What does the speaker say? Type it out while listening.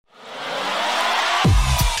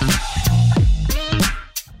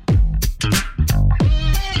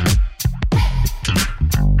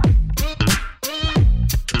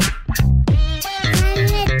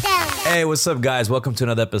what's up, guys? Welcome to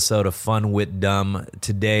another episode of Fun with Dumb.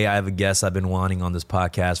 Today, I have a guest I've been wanting on this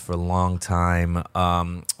podcast for a long time.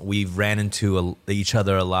 We've ran into each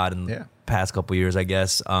other a lot in the past couple years, I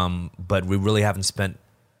guess, but we really haven't spent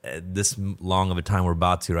this long of a time we're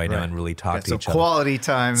about to now and really talk to each other. Quality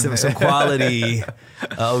time. Some quality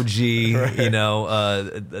OG,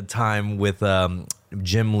 time with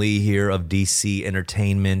Jim Lee here of DC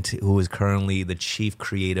Entertainment, who is currently the Chief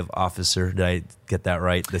Creative Officer. Did I get that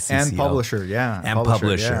right? The CCO. And publisher, yeah. And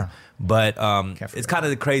publisher. But it's kind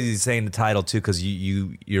of crazy saying the title, too, because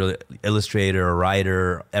you're an illustrator, a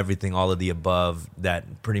writer, everything, all of the above,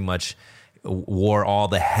 that pretty much wore all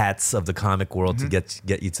the hats of the comic world to get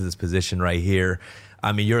you to this position right here.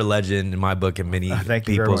 I mean, you're a legend in my book and many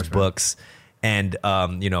people's books. And,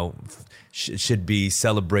 should be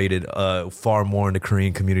celebrated far more in the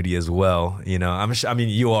Korean community as well. I mean,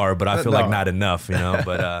 you are, but I feel like not enough,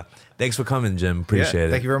 But thanks for coming, Jim. Appreciate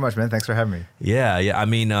it. Thank you very much, man. Thanks for having me. Yeah. I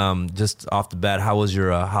mean, just off the bat, how was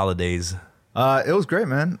your holidays? It was great,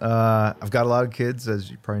 man. I've got a lot of kids, as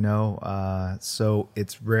you probably know. So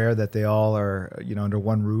it's rare that they all are, under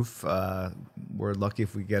one roof. We're lucky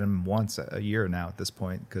if we get them once a year now at this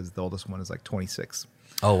point, because the oldest one is like 26.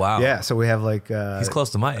 Oh, wow. Yeah, so we have like... He's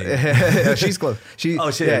close to my age. She's close.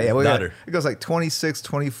 Yeah. Daughter. It goes like 26,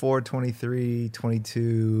 24, 23,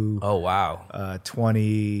 22... Oh, wow.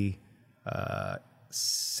 20,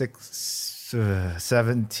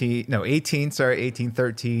 18,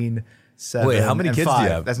 13, 7, Wait, how many kids 5. Do you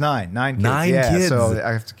have? That's 9. 9 kids. 9 kids. So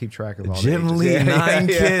I have to keep track of all Jim the Lee, 9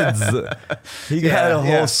 kids. He got a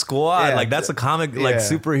whole squad. Yeah. Like, that's a comic,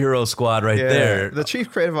 superhero squad right there. The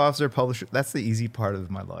Chief Creative Officer, publisher, that's the easy part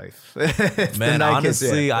of my life. Man,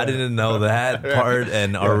 honestly, I didn't know that part,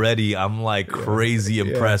 and already I'm like crazy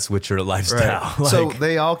impressed with your lifestyle. Right. So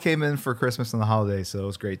they all came in for Christmas and the holidays, so it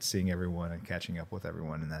was great seeing everyone and catching up with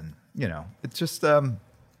everyone. And then, it's just...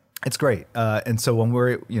 it's great. And so when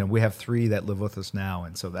we have 3 that live with us now.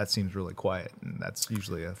 And so that seems really quiet. And that's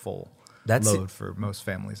usually a full load for most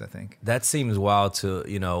families, I think. That seems wild to,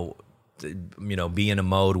 be in a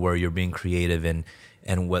mode where you're being creative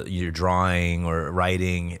and what you're drawing or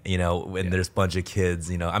writing, and there's a bunch of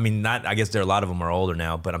kids, I mean, I guess a lot of them are older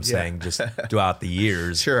now, but I'm saying just throughout the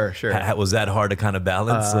years. Sure. Was that hard to kind of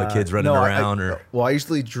balance kids running around? Well, I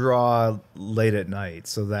usually draw late at night,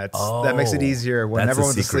 so that makes it easier when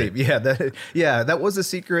everyone's asleep. That was a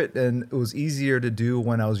secret, and it was easier to do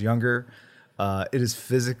when I was younger. It is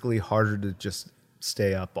physically harder to just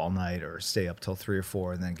stay up all night or stay up till 3 or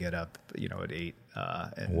 4 and then get up, at 8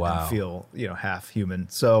 and feel, half human.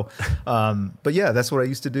 So, but yeah, that's what I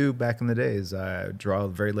used to do back in the days. I draw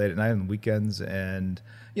very late at night on the weekends, and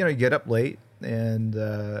you get up late, and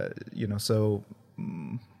they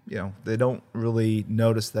don't really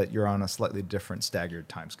notice that you're on a slightly different staggered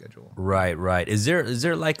time schedule. Right. Is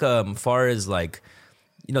there like far as like,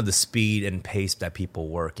 the speed and pace that people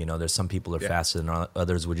work, there's some people are faster than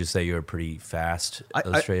others. Would you say you're a pretty fast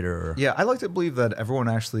illustrator? I like to believe that everyone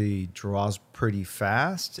actually draws pretty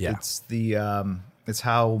fast. Yeah. It's it's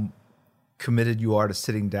how committed you are to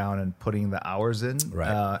sitting down and putting the hours in.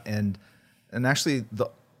 Right. And actually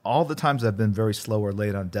all the times I've been very slow or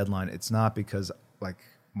late on deadline, it's not because like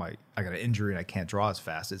I got an injury and I can't draw as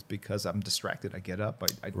fast. It's because I'm distracted. I get up.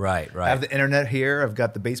 I have the internet here. I've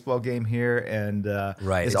got the baseball game here, and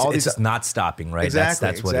it's just not stopping. Right. Exactly.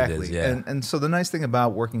 That's what it is. Yeah. And so the nice thing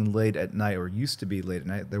about working late at night, or used to be late at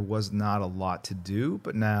night, there was not a lot to do.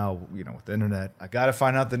 But now, with the internet, I got to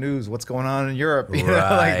find out the news. What's going on in Europe?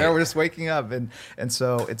 Like we're just waking up, and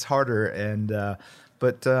so it's harder. And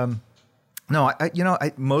no,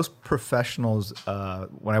 most professionals,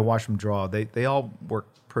 when I watch them draw, they all work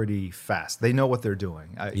pretty fast. They know what they're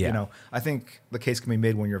doing. I think the case can be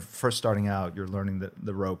made when you're first starting out, you're learning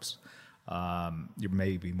the ropes. You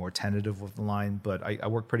may be more tentative with the line, but I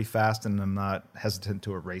work pretty fast, and I'm not hesitant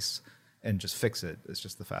to erase and just fix it. It's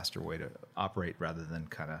just the faster way to operate rather than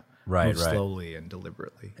kind of move slowly and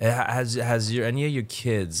deliberately. Has any of your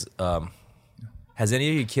kids... Has any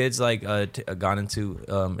of your kids gone into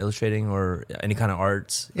illustrating or any kind of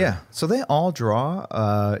arts? Yeah, so they all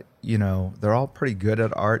draw. They're all pretty good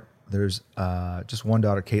at art. There's just one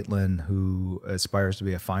daughter, Caitlin, who aspires to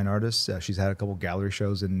be a fine artist. She's had a couple gallery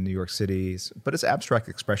shows in New York City, but it's abstract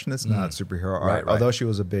expression. It's not superhero art, although she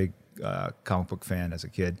was a big comic book fan as a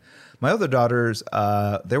kid. My other daughters,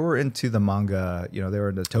 they were into the manga. They were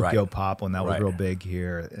into Tokyo Pop when that was real big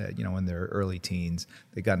here. In their early teens,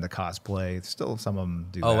 they got into cosplay. Still, some of them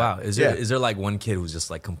do. Oh, wow! Is there like one kid who's just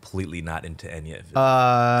like completely not into any of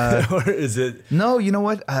it, or is it? No, you know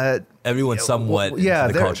what? everyone's somewhat into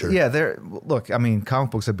the culture. Yeah, look, I mean,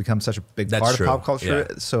 comic books have become such a big part of pop culture.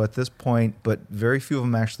 Yeah. So at this point, but very few of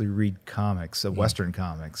them actually read comics, Western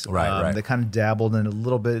comics. Right. They kind of dabbled in a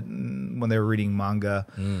little bit when they were reading manga.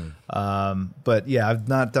 But yeah, I've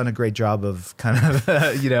not done a great job of kind of,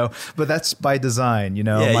 but that's by design,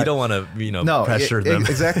 Yeah, you don't want to, pressure them.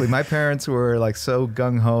 Exactly. My parents were like so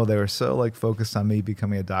gung-ho. They were so like focused on me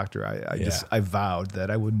becoming a doctor. I vowed that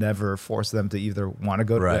I would never force them to either want to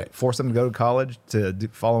go force them to go to college to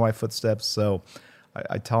follow my footsteps. So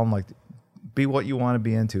I tell them, like, be what you want to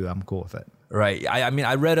be into. I'm cool with it. Right. I mean,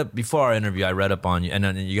 I read up before our interview. I read up on you, and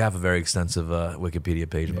then you have a very extensive Wikipedia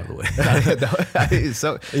page, by the way.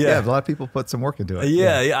 So a lot of people put some work into it.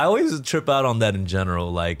 Yeah. I always trip out on that in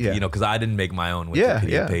general, like because I didn't make my own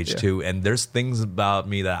Wikipedia page too, and there's things about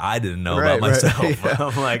me that I didn't know about myself.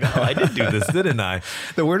 I'm like, oh, I did do this, didn't I?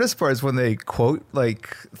 The weirdest part is when they quote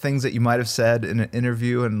like things that you might have said in an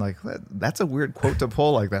interview, and like that's a weird quote to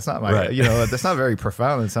pull. Like that's not my, that's not very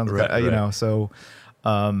profound. It sounds so.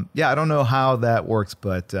 I don't know how that works,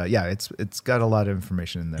 but it's got a lot of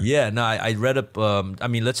information in there. Yeah, no, I read up. I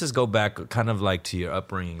mean, let's just go back, kind of like to your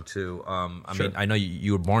upbringing too. I mean, I know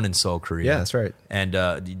you were born in Seoul, Korea. Yeah, that's right. And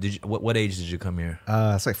what age did you come here?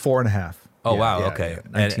 It's like 4.5. Oh wow, okay,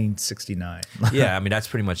 1969. Yeah, I mean that's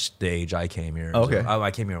pretty much the age I came here. Okay, so I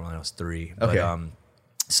came here when I was 3. Okay. But,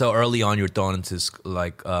 so early on, you were thrown into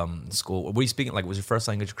school. Were you speaking was your first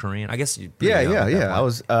language Korean? I guess you. Yeah. I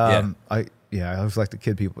was. I was like the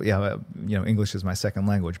kid people. Yeah, English is my second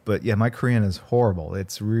language, but yeah, my Korean is horrible.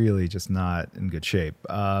 It's really just not in good shape.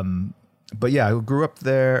 But yeah, I grew up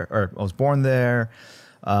there, or I was born there.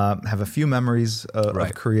 Have a few memories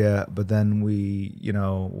of Korea, but then we,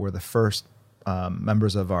 were the first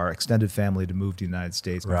members of our extended family to move to the United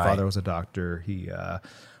States. My father was a doctor. He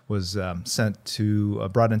was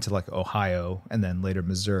brought into like Ohio and then later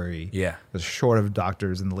Missouri. Yeah. Was short of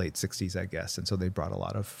doctors in the late 60s, I guess. And so they brought a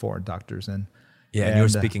lot of foreign doctors in. Yeah, and you were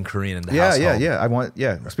speaking Korean in the household.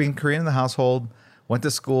 Yeah. Speaking Korean in the household, went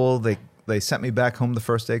to school. They sent me back home the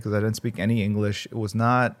first day because I didn't speak any English. It was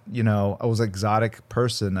not, I was an exotic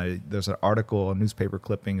person. There's an article, a newspaper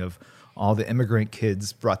clipping of all the immigrant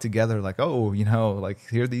kids brought together, like,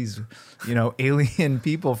 here are these, alien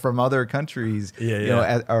people from other countries,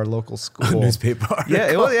 at our local school. Newspaper article.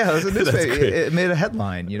 Yeah, it was a newspaper. It made a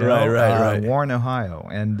headline, Right. Warren, Ohio.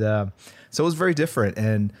 And so it was very different.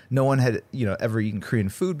 And no one had, ever eaten Korean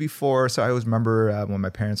food before. So I always remember when my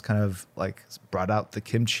parents kind of like brought out the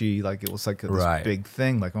kimchi, like it was like this big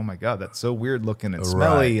thing. Like, oh my God, that's so weird looking and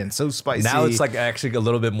smelly and so spicy. Now it's like actually a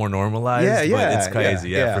little bit more normalized. But it's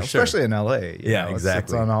crazy. Yeah, for sure. Especially in LA.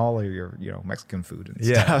 Exactly. It's on all of your, Mexican food and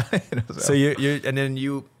stuff. So you and then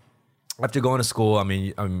you, after going to school, I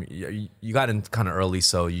mean, you got in kind of early,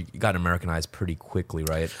 so you got Americanized pretty quickly,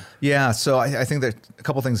 right? Yeah, so I think that a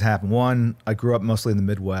couple things happened. One, I grew up mostly in the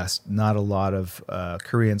Midwest, not a lot of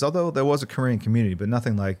Koreans, although there was a Korean community, but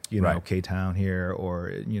nothing like, K-Town here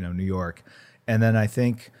or, New York. And then I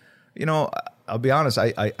think, I'll be honest,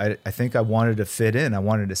 I think I wanted to fit in. I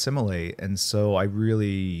wanted to assimilate. And so I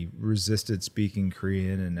really resisted speaking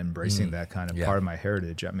Korean and embracing that kind of part of my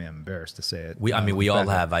heritage. I mean, I'm embarrassed to say it. We all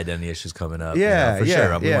have identity issues coming up. Yeah, for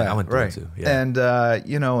sure. I went through it too. Yeah. And,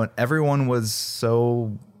 and everyone was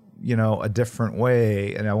so, a different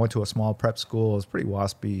way. And I went to a small prep school. It was pretty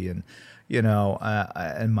waspy. And,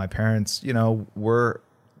 and my parents, were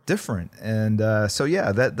different. And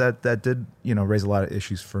that did raise a lot of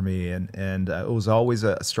issues for me, and it was always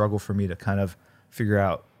a struggle for me to kind of figure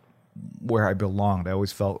out where I belonged. I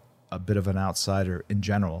always felt a bit of an outsider in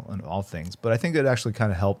general in all things, but I think it actually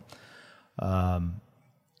kind of helped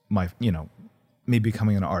me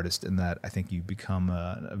becoming an artist, in that I think you become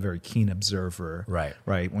a very keen observer.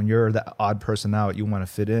 Right. When you're the odd person out, you want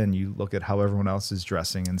to fit in. You look at how everyone else is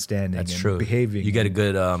dressing and standing behaving. You get a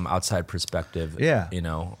good outside perspective. Yeah.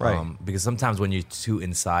 Because sometimes when you're too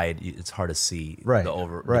inside, it's hard to see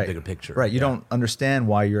the bigger picture. Right. You don't understand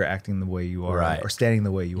why you're acting the way you are or standing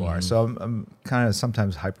the way you are. So I'm kind of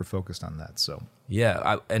sometimes hyper focused on that. So.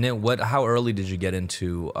 Yeah, and then how early did you get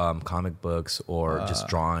into comic books or just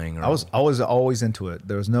drawing? Or? I was always into it.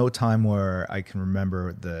 There was no time where I can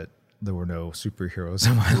remember that there were no superheroes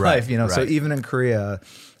in my life. So even in Korea,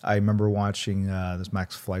 I remember watching this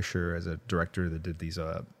Max Fleischer as a director that did these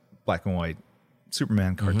black and white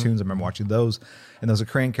Superman cartoons. I remember watching those, and there was a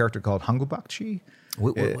Korean character called Hangubakchi.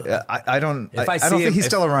 I don't think he's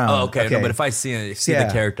still around. Oh, okay. No, but if I see the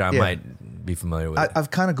character, I might be familiar with it. I've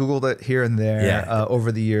kind of Googled it here and there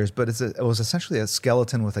over the years, but it was essentially a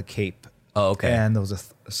skeleton with a cape. Oh, okay. And there was a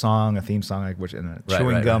theme song, and a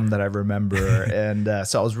chewing gum that I remember. And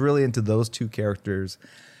so I was really into those two characters.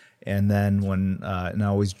 And then and I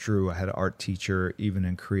always drew. I had an art teacher, even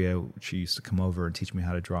in Korea. She used to come over and teach me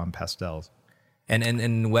how to draw in pastels.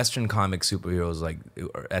 And Western comic superheroes, like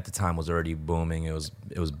at the time, was already booming. It was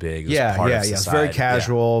big. It was Yeah. part of It's society. very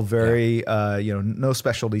casual, very no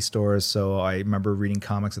specialty stores. So I remember reading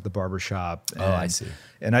comics at the barbershop. Oh, I see.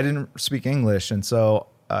 And I didn't speak English, and so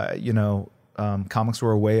comics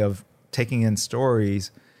were a way of taking in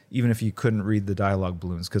stories, even if you couldn't read the dialogue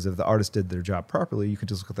balloons, because if the artist did their job properly, you could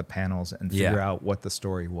just look at the panels and figure out what the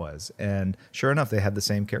story was. And sure enough, they had the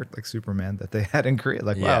same character like Superman that they had in Korea.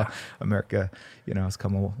 Like, wow, America, has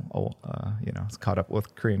come, it's caught up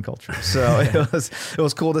with Korean culture. So it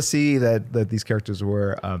was cool to see that these characters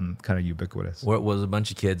were kind of ubiquitous. Was a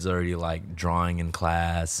bunch of kids already like drawing in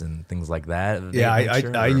class and things like that? Yeah,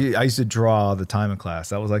 I used to draw all the time in class.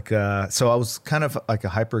 That was like, so I was kind of like a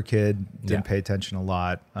hyper kid, didn't pay attention a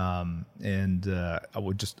lot. And I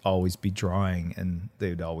would just always be drawing, and they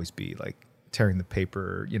would always be like tearing the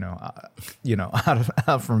paper,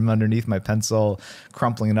 out from underneath my pencil,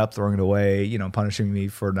 crumpling it up, throwing it away, punishing me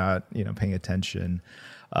for not, paying attention.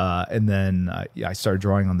 And then I started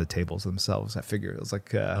drawing on the tables themselves. I figured it was like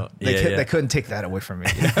they couldn't take that away from me.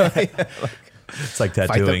 It's like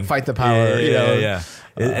tattooing. Fight the power. Yeah.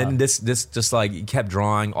 And this just like you kept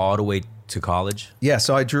drawing all the way to college? Yeah,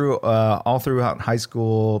 so I drew all throughout high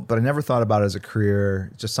school, but I never thought about it as a career,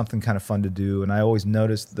 just something kind of fun to do. And I always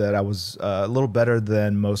noticed that I was a little better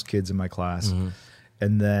than most kids in my class. Mm-hmm.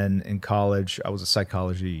 And then in college, I was a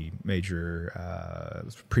psychology major, it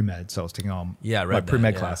was pre-med, so I was taking all my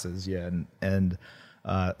pre-med classes. Yeah, and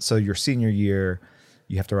so your senior year,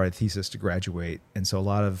 you have to write a thesis to graduate. And so a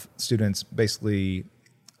lot of students basically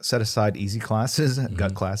set aside easy classes,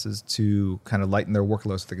 gut classes, to kind of lighten their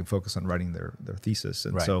workload so they can focus on writing their thesis.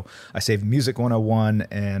 And so I saved Music 101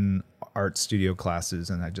 and art studio classes,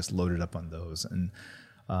 and I just loaded up on those. And,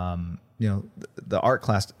 the art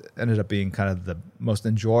class ended up being kind of the most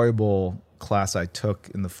enjoyable class I took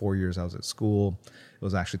in the 4 years I was at school. It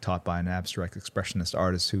was actually taught by an abstract expressionist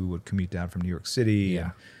artist who would commute down from New York City.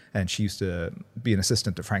 Yeah. And she used to be an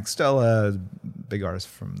assistant to Frank Stella, big artist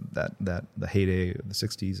from the heyday of the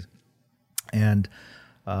 60s. And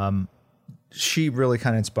she really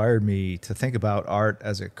kind of inspired me to think about art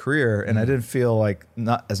as a career. And I didn't feel like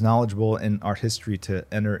not as knowledgeable in art history to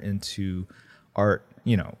enter into art,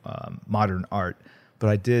 modern art. But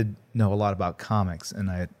I did know a lot about comics.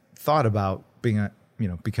 And I had thought about becoming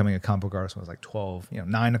a comic book artist when I was like 12,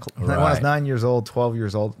 when I was 9 years old, 12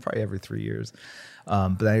 years old, probably every 3 years.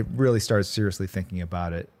 But I really started seriously thinking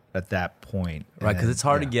about it at that point. Right, because it's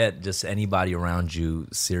hard to get just anybody around you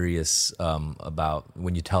serious about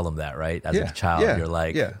when you tell them that, right? As a child, you're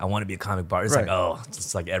like, I want to be a comic book artist. It's like, oh, it's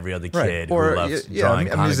just like every other kid who loves drawing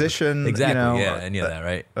a musician. Exactly, any of that,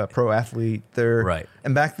 right? A pro athlete. Right.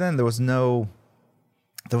 And back then, there was no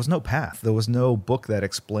path. There was no book that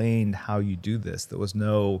explained how you do this. There was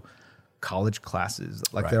no college classes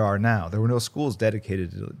like there are now. There were no schools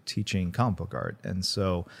dedicated to teaching comic book art. And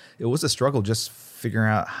so it was a struggle just figuring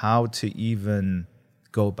out how to even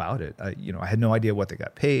go about it. I had no idea what they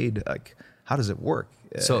got paid. Like, how does it work?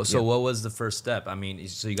 So what was the first step? I mean,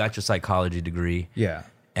 so you got your psychology degree. Yeah.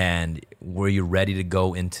 And were you ready to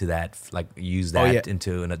go into that, like use that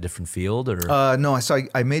into in a different field, or? No,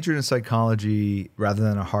 I majored in psychology rather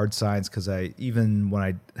than a hard science, because even when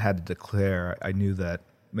I had to declare, I knew that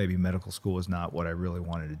maybe medical school was not what I really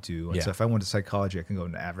wanted to do. And so if I went to psychology, I can go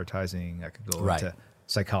into advertising, I could go into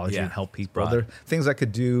psychology and help people. There are things I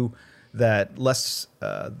could do that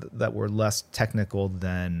were less technical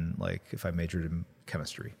than like if I majored in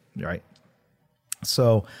chemistry, right?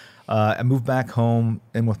 So I moved back home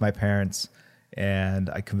in with my parents, and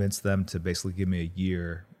I convinced them to basically give me a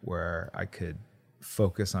year where I could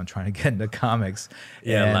focus on trying to get into comics.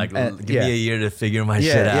 Yeah, give me a year to figure my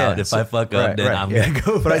shit out. If I fuck up, then I'm going to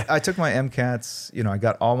go back. But I took my MCATs, I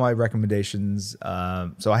got all my recommendations.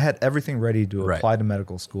 So I had everything ready to apply to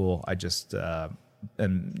medical school. I just, I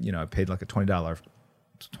paid like a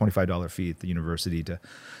 $25 fee at the university to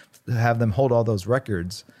have them hold all those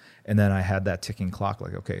records. And then I had that ticking clock,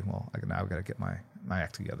 like, okay, well, now I've got to get my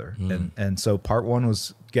act together. And so part one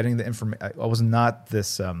was getting the information. I was not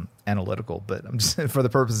this analytical, but I'm just, for the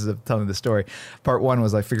purposes of telling the story, part one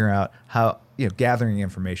was like figuring out how, gathering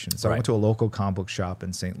information. So I went to a local comic book shop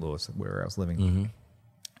in St. Louis where I was living.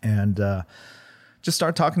 And just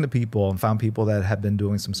started talking to people and found people that had been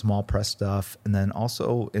doing some small press stuff. And then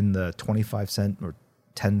also in the 25-cent or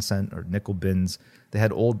 10-cent or nickel bins, they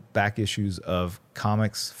had old back issues of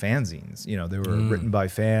comics fanzines. They were written by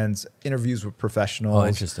fans, interviews with professionals. Oh,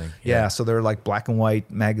 interesting. Yeah, so they're like black and white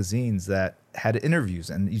magazines that had interviews,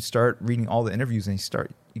 and you start reading all the interviews, and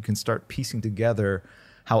you can start piecing together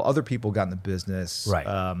how other people got in the business. Right.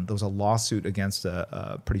 There was a lawsuit against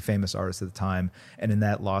a pretty famous artist at the time, and in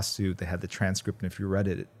that lawsuit, they had the transcript, and if you read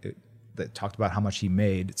it that talked about how much he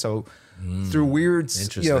made. So through weird,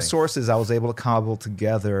 sources, I was able to cobble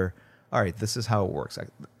together. All right, this is how it works.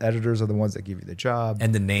 Editors are the ones that give you the job,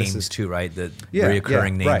 and the names too, right? The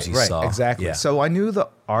reoccurring names you saw. Exactly. Yeah. So I knew the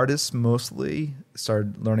artists mostly.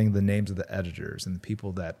 Started learning the names of the editors and the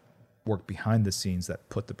people that work behind the scenes that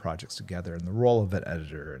put the projects together, and the role of an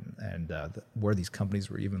editor, and where these companies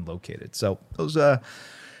were even located. So those, and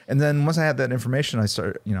then once I had that information, I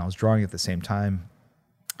started. I was drawing at the same time.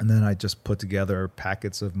 And then I just put together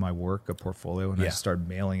packets of my work, a portfolio, and I started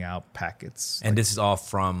mailing out packets. And this is all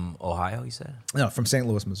from Ohio, you said? No, from St.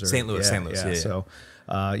 Louis, Missouri. St. Louis. Yeah. So,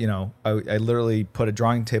 I literally put a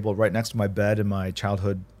drawing table right next to my bed in my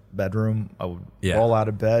childhood bedroom. I would roll out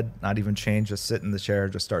of bed, not even change, just sit in the chair,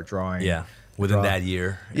 just start drawing. Yeah, within that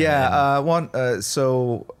year. I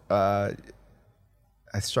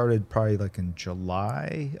started probably like in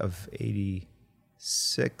July of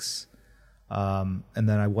 '86. And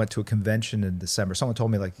then I went to a convention in December. Someone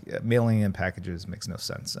told me like mailing in packages makes no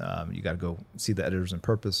sense. You got to go see the editors in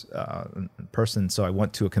person. So I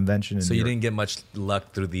went to a convention. So you didn't get much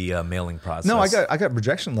luck through the mailing process. No, I got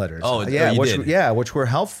rejection letters. Which were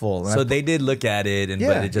helpful. So they did look at it,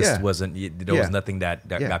 but it just wasn't. There was nothing that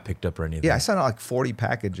got picked up or anything. Yeah, I sent out like 40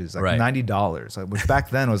 packages, like $90, which back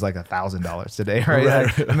then was like $1,000 today.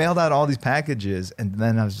 Right? I mailed out all these packages, and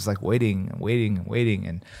then I was just like waiting,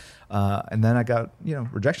 and then I got,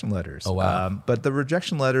 rejection letters. Oh, wow. But the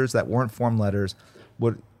rejection letters that weren't form letters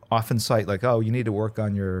would often cite like, oh, you need to work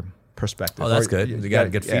on your perspective. Oh, that's good. You got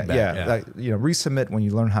good feedback. Yeah. Like, resubmit when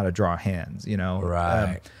you learn how to draw hands,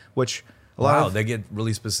 Right. Which a lot lot of, they get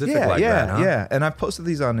really specific that, huh? Yeah. And I've posted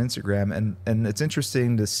these on Instagram, and it's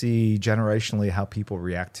interesting to see generationally how people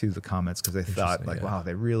react to the comments, because they thought like, wow,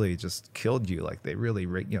 they really just killed you. Like they really,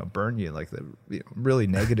 burned you, like the really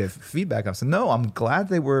negative feedback. I said, no, I'm glad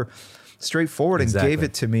they were straightforward and gave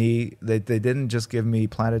it to me. They didn't just give me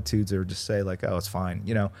platitudes or just say like, oh, it's fine.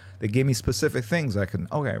 They gave me specific things.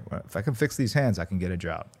 If I can fix these hands, I can get a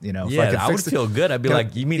job. I would feel good. I'd be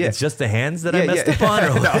like, you mean it's just the hands that I messed upon?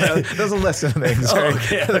 Or no, there's a list of things.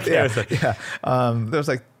 Right? Okay. There's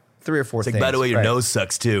like 3 or 4 things. By the way, your nose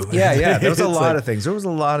sucks too. Yeah. There was a lot of things. There was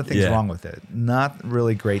a lot of things wrong with it. Not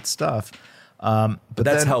really great stuff. But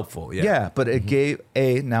that's helpful. Yeah. But it gave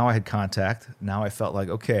now I had contact. Now I felt like,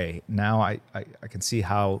 okay, now I can see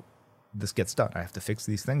how this gets done. I have to fix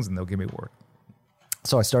these things and they'll give me work.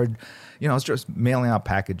 So I started, I was just mailing out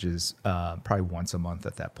packages probably once a month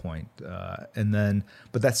at that point.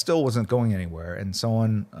 But that still wasn't going anywhere. And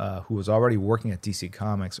someone who was already working at DC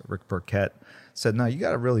Comics, Rick Burkett, said, no, you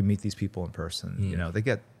got to really meet these people in person. They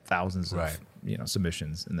get thousands of,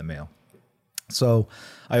 submissions in the mail. So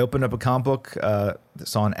I opened up a comic book,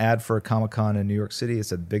 saw an ad for a Comic-Con in New York City.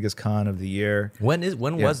 It's the biggest con of the year. When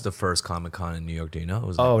was the first Comic-Con in New York? Do you know? No,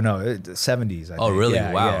 70s. I think. Really?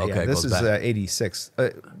 Yeah, wow. Okay. This is 86.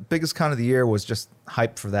 Biggest con of the year was just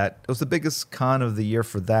hype for that. It was the biggest con of the year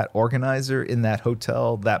for that organizer in that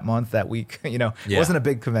hotel that month, that week. It wasn't a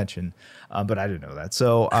big convention, but I didn't know that.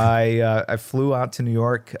 So I flew out to New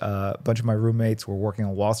York. A bunch of my roommates were working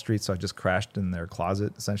on Wall Street, so I just crashed in their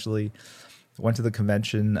closet, essentially. Went to the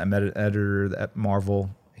convention. I met an editor at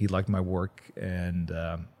Marvel. He liked my work, and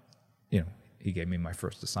he gave me my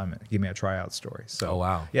first assignment. He gave me a tryout story. So, oh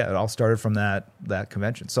wow, yeah, it all started from that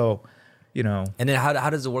convention. So, And then how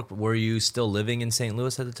does it work? Were you still living in St.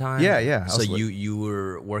 Louis at the time? Yeah. So you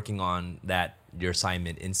were working on your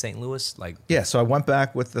assignment in St. Louis, So I went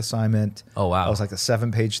back with the assignment. Oh wow, it was like a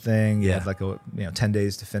 7-page thing. You had like 10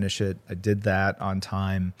 days to finish it. I did that on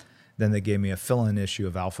time. Then they gave me a fill-in issue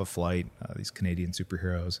of Alpha Flight, these Canadian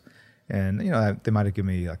superheroes. And, they might have given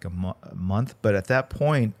me like a month. But at that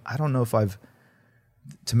point, I don't know if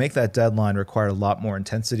to make that deadline required a lot more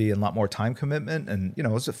intensity and a lot more time commitment. And, it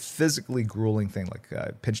was a physically grueling thing. Like I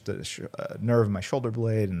pinched a nerve in my shoulder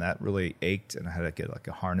blade, and that really ached. And I had to get like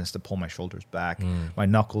a harness to pull my shoulders back. My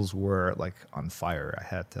knuckles were like on fire. I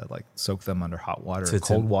had to like soak them under hot water,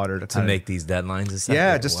 cold water to make these deadlines and stuff.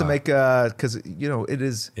 Yeah, just to make, because,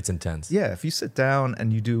 it's intense. Yeah, if you sit down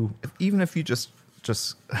and you do, even if you just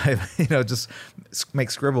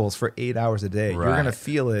make scribbles for 8 hours a day, you're going to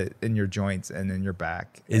feel it in your joints and in your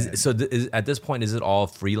back. At this point, is it all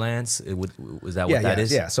freelance? Is that what that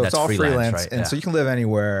is? Yeah, so that's it's all freelance. right? And so you can live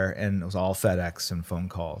anywhere, and it was all FedEx and phone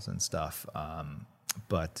calls and stuff.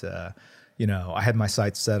 But I had my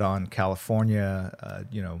sights set on California. I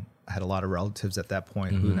had a lot of relatives at that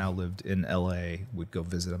point who now lived in LA. We'd go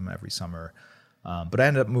visit them every summer. But I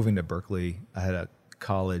ended up moving to Berkeley. I had a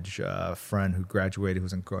college friend who graduated, who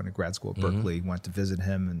was going to grad school at Berkeley, went to visit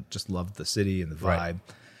him and just loved the city and the vibe. Right.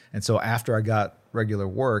 And so after I got regular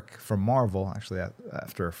work from Marvel, actually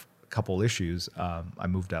after a couple issues, I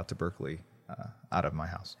moved out to Berkeley, out of my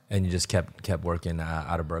house. And you just kept working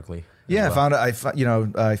out of Berkeley? Yeah, well?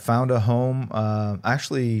 I found a home.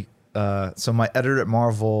 So my editor at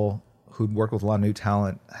Marvel, who'd worked with a lot of new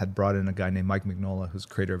talent, had brought in a guy named Mike Mignola, who's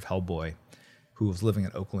creator of Hellboy, who was living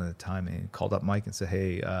in Oakland at the time, and he called up Mike and said,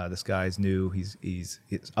 "Hey, this guy's new. He's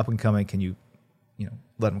up and coming. Can you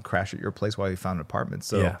let him crash at your place while you found an apartment?"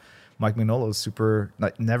 So Mike Mignola was super.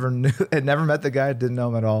 Had never met the guy, didn't know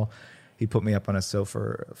him at all. He put me up on a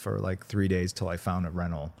sofa for like 3 days till I found a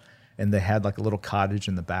rental, and they had like a little cottage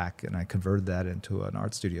in the back, and I converted that into an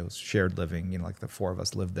art studio, shared living. Like the four of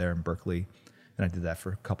us lived there in Berkeley, and I did that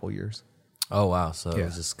for a couple of years. Oh, wow. So it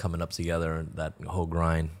was just coming up together, that whole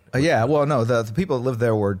grind. Well, no, the people that lived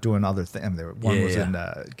there were doing other things. One was in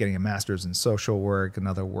getting a master's in social work.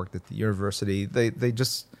 Another worked at the university. They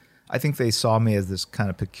just, I think they saw me as this kind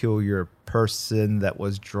of peculiar person that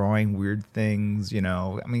was drawing weird things. There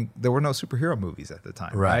were no superhero movies at the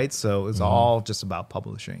time, right? So it was all just about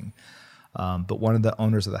publishing. But one of the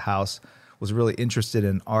owners of the house was really interested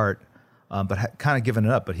in art, but had kind of given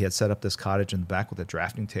it up. But he had set up this cottage in the back with a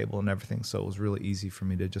drafting table and everything, so it was really easy for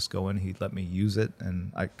me to just go in. He'd let me use it,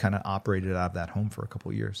 and I kind of operated out of that home for a couple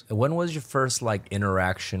of years. When was your first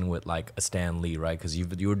interaction with a Stan Lee, right? Because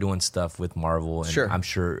you were doing stuff with Marvel, and I'm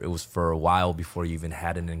sure it was for a while before you even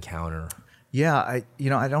had an encounter. Yeah, I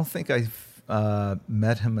don't think I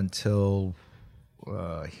met him until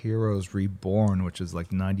Heroes Reborn, which is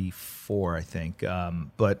like 94, I think.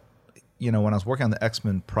 But when I was working on the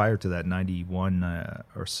X-Men prior to that, 91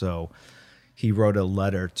 or so, he wrote a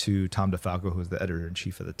letter to Tom DeFalco, who was the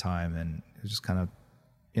editor-in-chief at the time, and he was just kind of,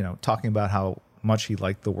 talking about how much he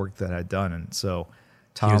liked the work that I'd done. And so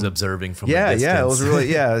Tom... He was observing from a distance. Yeah, it was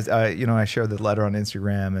really, I shared the letter on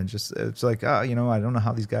Instagram, and just, it's like, I don't know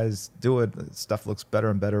how these guys do it. Stuff looks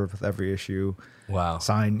better and better with every issue. Wow.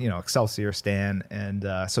 Sign, Excelsior Stan. And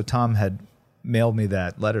so Tom had mailed me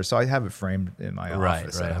that letter, so I have it framed in my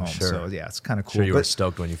office at home. Sure. So it's kind of cool. Sure, you were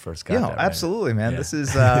stoked when you first got that. Right? Absolutely, man. Yeah. This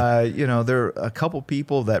is there are a couple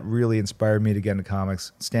people that really inspired me to get into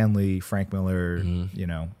comics: Stan Lee, Frank Miller,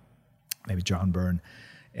 maybe John Byrne,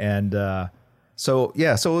 and so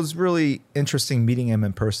it was really interesting meeting him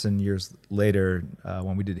in person years later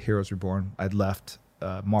when we did Heroes Reborn. I'd left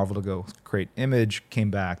Marvel to go create Image,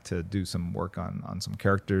 came back to do some work on some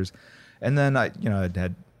characters, and then I'd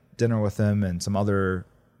had dinner with him and some other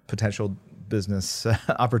potential business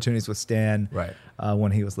opportunities with Stan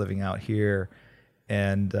when he was living out here.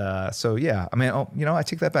 And I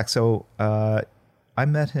take that back. So I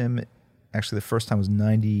met him, actually the first time was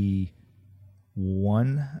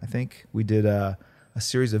 91, I think. We did a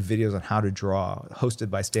series of videos on how to draw,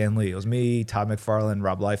 hosted by Stan Lee. It was me, Todd McFarlane,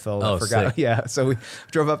 Rob Liefeld. Oh, I forgot. Sick. Yeah, so we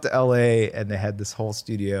drove up to LA, and they had this whole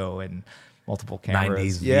studio and multiple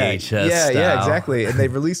cameras. 90s VHS style. Yeah, exactly. And they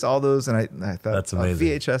released all those, and I thought, that's amazing.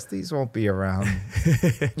 VHS, these won't be around.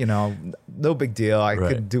 No big deal. I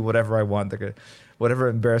could do whatever I want. Whatever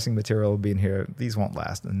embarrassing material will be in here, these won't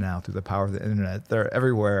last. And now, through the power of the internet, they're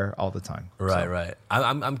everywhere all the time. Right.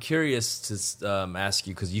 I'm curious to ask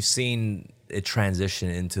you, because you've seen it transition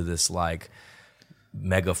into this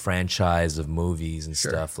mega franchise of movies and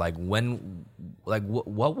stuff. What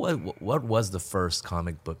was the first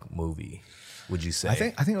comic book movie, would you say? I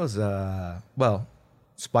think it was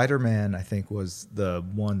Spider-Man, I think, was the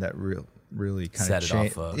one that really kind set of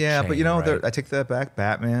it off. I take that back.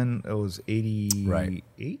 Batman, it was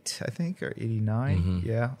 88, I think, or 89. Mm-hmm.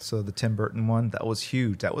 Yeah. So the Tim Burton one, that was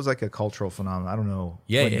huge. That was like a cultural phenomenon. I don't know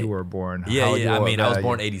when you were born. I was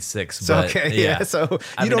born 86. So, but, okay. Yeah. So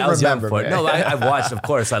I don't was remember. Young for it. No, I watched, of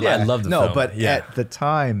course. I loved the film. But at the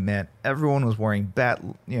time, man, everyone was wearing bat,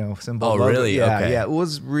 symbol. Oh, really? Yeah. Okay. Yeah. It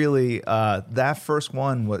was really, that first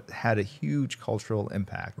one had a huge cultural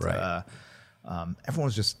impact. Right. Everyone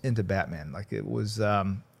was just into Batman. It was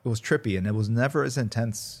trippy, and it was never as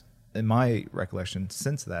intense in my recollection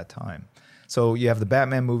since that time. So you have the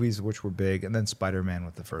Batman movies, which were big, and then Spider-Man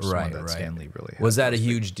with the first one that Stan Lee really had. Was that a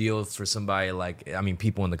huge deal for somebody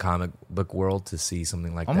people in the comic book world to see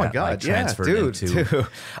something like that? Oh my God, transferred dude.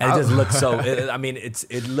 And it just looked so,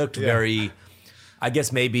 it looked very... I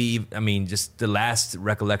guess just the last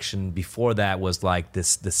recollection before that was the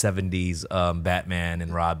 70s Batman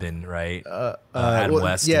and Robin, right? Adam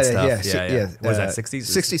West and stuff. Yeah. Was that 60s?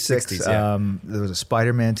 66. 60s, yeah. There was a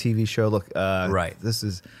Spider-Man TV show. Look,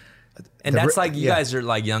 And that's like you guys are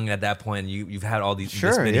like young at that point. You've had all these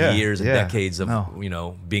this many years and decades of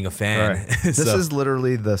being a fan. Right. This is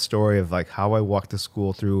literally the story of like how I walked to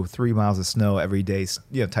school through 3 miles of snow every day,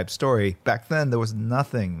 type story. Back then there was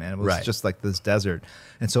nothing, man. It was just like this desert,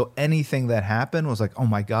 and so anything that happened was like, oh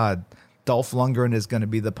my god, Dolph Lundgren is going to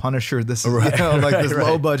be the Punisher. This is this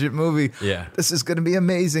low budget movie. Yeah, this is going to be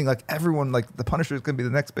amazing. Like everyone, like the Punisher is going to be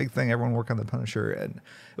the next big thing. Everyone work on the Punisher, and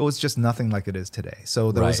it was just nothing like it is today.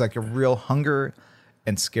 So there was like a real hunger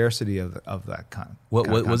and scarcity of that kind.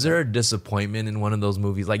 Was there a disappointment in one of those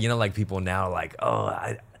movies? Like like people now are like, oh,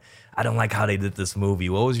 I don't like how they did this movie.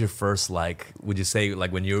 What was your first would you say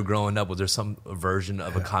like when you were growing up? Was there some version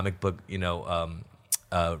of a comic book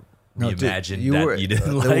reimagined you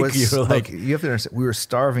didn't like? You were like, you have to understand, we were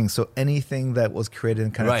starving, so anything that was created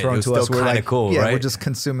and kind of thrown to us, we're like, cool, we're just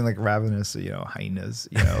consuming like ravenous, hyenas,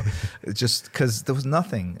 just because there was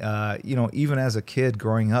nothing. Even as a kid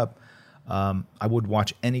growing up, I would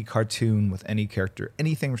watch any cartoon with any character,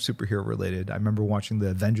 anything superhero related. I remember watching the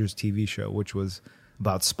Avengers TV show, which was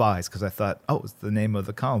about spies, because I thought, it's the name of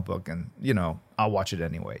the comic book, and I'll watch it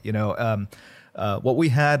anyway. What we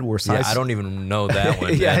had were science. I don't even know that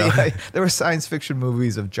one. There were science fiction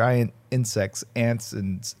movies of giant insects, ants,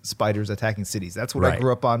 and spiders attacking cities. That's what I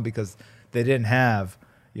grew up on, because they didn't have,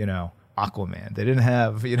 Aquaman. They didn't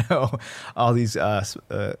have, all these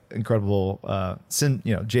incredible,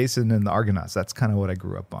 Jason and the Argonauts. That's kind of what I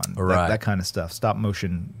grew up on. That kind of stuff, stop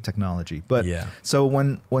motion technology. But so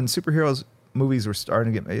when superheroes movies were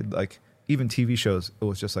starting to get made, like even TV shows, it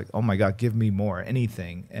was just like, oh my God, give me more,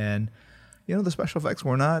 anything. And the special effects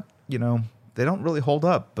were not, they don't really hold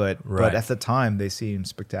up, but at the time they seemed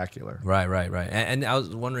spectacular. Right. And I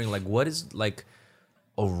was wondering, like, what is like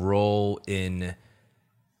a role in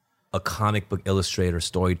a comic book illustrator,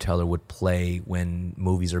 storyteller would play when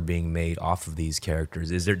movies are being made off of these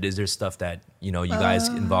characters? Is there stuff that you guys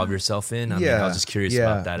involve yourself in? I mean, I was just curious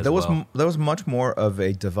about that as well. There was much more of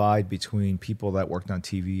a divide between people that worked on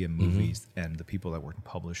TV and movies and the people that worked in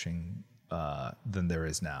publishing than there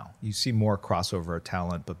is now. You see more crossover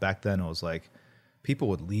talent, but back then it was like people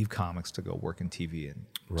would leave comics to go work in TV and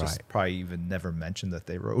just probably even never mention that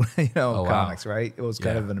they wrote comics. Wow. Right? It was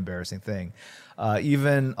kind of an embarrassing thing.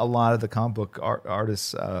 Even a lot of the comic book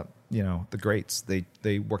artists, the greats,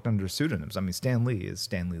 they worked under pseudonyms. I mean, Stan Lee is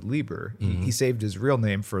Stanley Lieber. He saved his real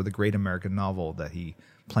name for the great American novel that he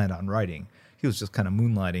planned on writing. He was just kind of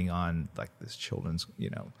moonlighting on like this children's,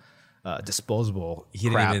 disposable. He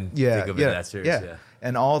didn't even think of it that serious. Yeah.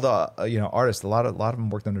 And all the artists, a lot of them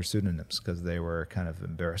worked under pseudonyms because they were kind of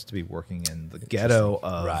embarrassed to be working in the ghetto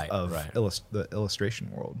of the illustration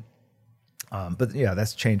world. But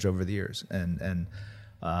that's changed over the years, and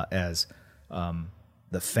as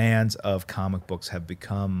the fans of comic books have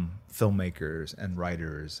become filmmakers and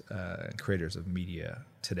writers and creators of media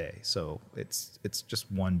today. So it's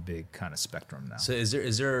just one big kind of spectrum now. So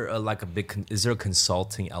is there a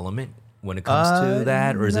consulting element when it comes to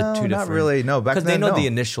that, or is it two different? Not really. No, back then, because they know the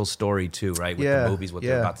initial story too, right? With the movies, what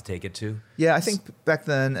they're about to take it to. Yeah, I think back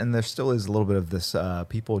then, and there still is a little bit of this.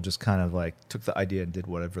 People just kind of like took the idea and did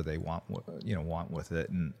whatever they want with it,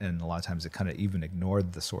 and a lot of times it kind of even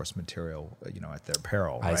ignored the source material, at their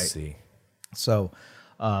peril. Right? I see. So,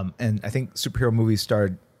 and I think superhero movies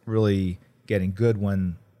started really getting good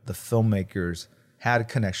when the filmmakers had a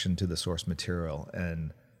connection to the source material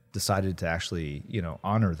and decided to actually,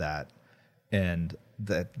 honor that. And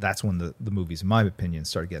that's when the movies, in my opinion,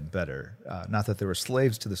 started getting better. Not that they were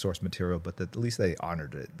slaves to the source material, but that at least they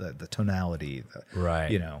honored it, the tonality, right?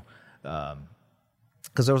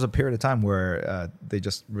 Because there was a period of time where they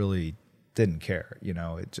just really didn't care.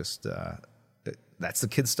 It just that's the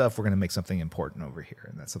kid stuff. We're going to make something important over here,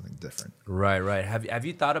 and that's something different. Right. Have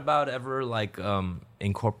you thought about ever like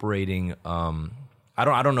incorporating?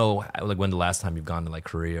 I don't know like when the last time you've gone to like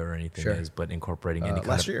Korea or anything is, but incorporating any kind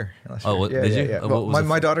last of... year. Did you? Yeah. Well,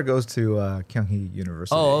 my daughter goes to Kyunghee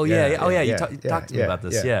University. You talked to me about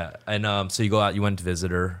this. Yeah. And so you go out, you went to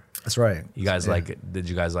visit her. That's right. You guys did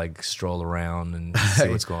you guys like stroll around and see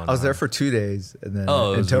what's going on? I was there for 2 days, and then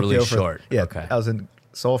it was Tokyo really short. Okay. I was in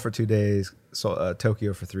Seoul for 2 days,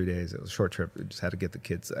 Tokyo for 3 days. It was a short trip. We just had to get the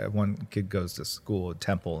kids. One kid goes to school at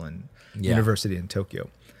Temple and University in Tokyo.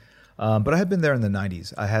 But I had been there in the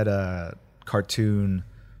 90s. I had a cartoon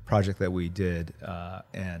project that we did,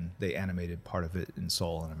 and they animated part of it in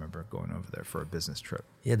Seoul, and I remember going over there for a business trip.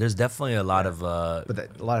 Yeah, there's definitely a lot of... a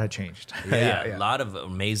lot had changed. A lot of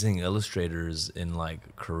amazing illustrators in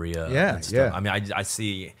like Korea and stuff. Yeah. I mean, I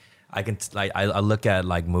see... I look at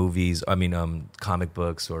like movies, I mean, comic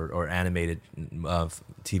books or animated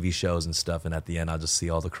TV shows and stuff, and at the end I'll just see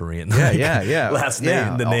all the Korean last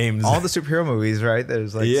name, the names, all the superhero movies, right?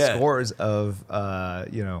 There's like scores of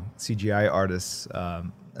CGI artists,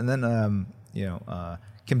 and then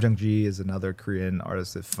Kim Jung-gi is another Korean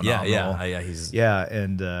artist that's phenomenal.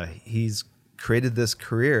 He's created this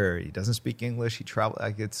career. He doesn't speak English. He travels.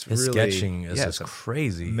 Like his sketching is just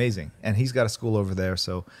crazy, amazing, and he's got a school over there.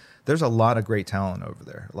 So there's a lot of great talent over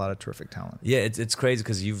there. A lot of terrific talent. Yeah, it's crazy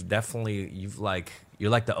because you're like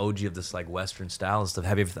the OG of this like Western style and stuff.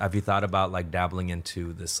 Have you thought about like dabbling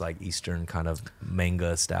into this like Eastern kind of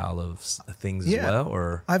manga style of things as well?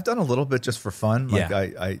 Or I've done a little bit just for fun. Like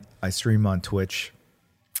I stream on Twitch,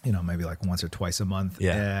 maybe like once or twice a month.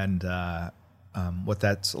 Yeah. And what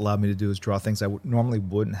that's allowed me to do is draw things I normally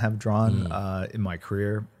wouldn't have drawn in my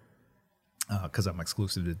career because I'm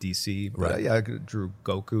exclusive to DC. But right. I drew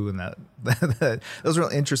Goku, and that those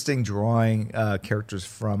are interesting drawing characters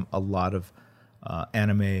from a lot of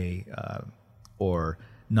anime or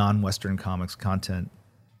non-Western comics content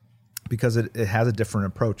because it has a different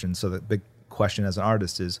approach. And so the big question as an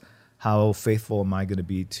artist is, how faithful am I going to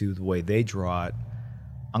be to the way they draw it?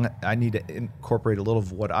 I need to incorporate a little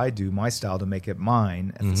of what I do, my style, to make it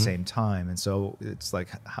mine at the same time. And so it's like,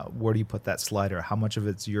 where do you put that slider? How much of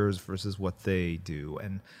it's yours versus what they do?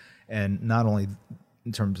 And not only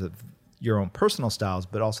in terms of your own personal styles,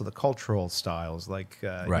 but also the cultural styles. Like,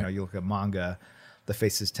 you look at manga, the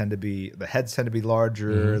heads tend to be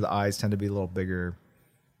larger, the eyes tend to be a little bigger,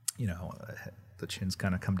 the chins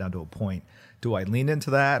kind of come down to a point. Do I lean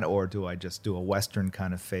into that, or do I just do a Western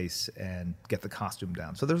kind of face and get the costume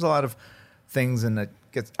down? So there's a lot of things, and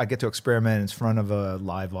I get to experiment in front of a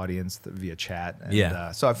live audience via chat.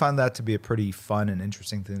 And, so I find that to be a pretty fun and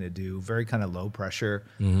interesting thing to do. Very kind of low pressure,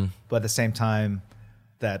 but at the same time,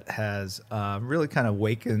 that has really kind of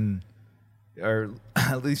awakened, or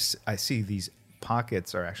at least I see these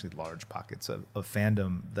pockets are actually large pockets of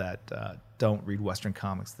fandom that don't read Western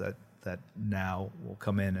comics that now will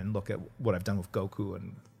come in and look at what I've done with Goku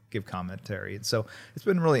and give commentary. And so it's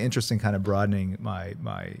been really interesting, kind of broadening my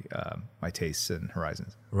tastes and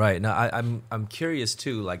horizons. Right. Now I'm curious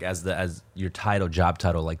too, like as your job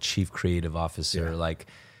title, like Chief Creative Officer, like,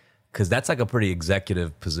 because that's like a pretty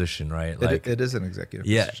executive position, right? Like it is an executive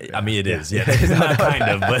position. I mean, it is. Yeah, it's not kind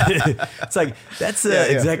of, but it's like that's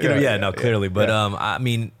executive. Clearly. But I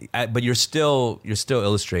mean, but you're still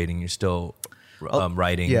illustrating. You're still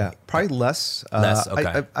writing. Yeah, probably less.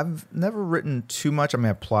 Okay. I've never written too much. I mean,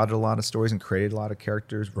 I've plotted a lot of stories and created a lot of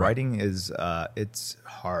characters. Right. Writing is it's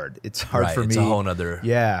hard. It's hard for me. It's a whole nother.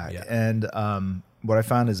 Yeah. And what I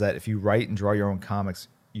found is that if you write and draw your own comics,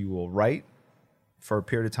 you will write for a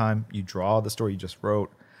period of time. You draw the story you just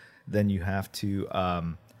wrote. Then you have to, I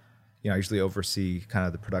usually oversee kind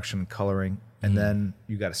of the production and coloring. And then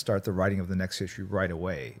you got to start the writing of the next issue right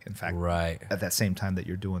away. In fact, at that same time that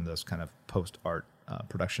you're doing those kind of post-art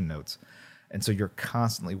production notes. And so you're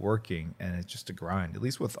constantly working, and it's just a grind. At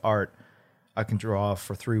least with art, I can draw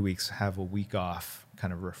for 3 weeks, have a week off,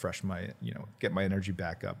 kind of refresh my, get my energy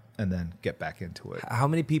back up, and then get back into it. How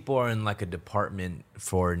many people are in like a department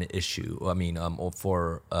for an issue? I mean, or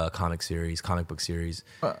for a comic book series?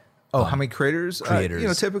 How many creators?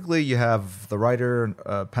 Typically you have the writer,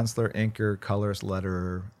 penciler, inker, colorist,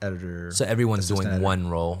 letterer, editor. So everyone's doing editor. One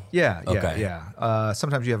role. Yeah.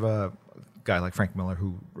 Sometimes you have a guy like Frank Miller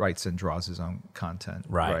who writes and draws his own content.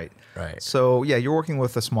 Right. So you're working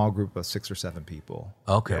with a small group of 6 or 7 people.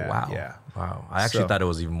 Okay. Yeah. Wow. I actually thought it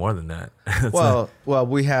was even more than that. Well,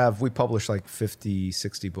 we publish like 50,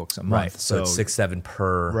 60 books a month. Right. So it's 6, 7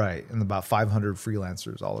 per. Right. And about 500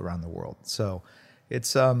 freelancers all around the world. So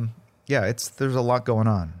it's there's a lot going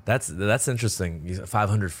on. That's interesting.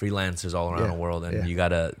 500 freelancers all around the world, and you got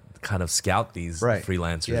to kind of scout these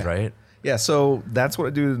freelancers, right? Yeah, so that's what I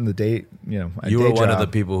do in the day. You were one of the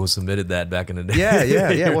people who submitted that back in the day.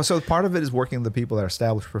 Yeah. Well, so part of it is working with the people that are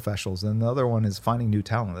established professionals, and the other one is finding new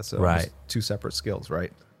talent. That's almost 2 separate skills,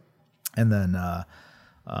 right? And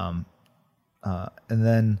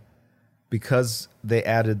then, because they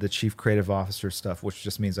added the Chief Creative Officer stuff, which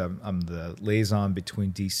just means I'm the liaison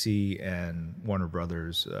between DC and Warner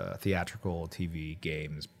Brothers, theatrical, TV,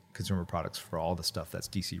 games, consumer products for all the stuff that's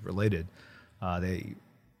DC related.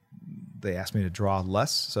 They asked me to draw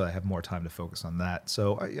less, so I have more time to focus on that.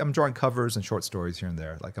 So I'm drawing covers and short stories here and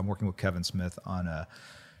there. Like I'm working with Kevin Smith on a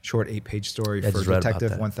short 8-page story for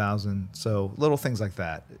Detective 1000. So little things like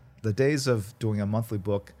that. The days of doing a monthly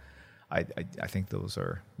book, I think those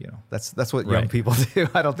are, that's what young people do.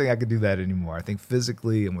 I don't think I could do that anymore. I think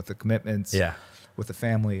physically and with the commitments, with the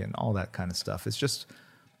family and all that kind of stuff, it's just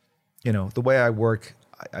the way I work,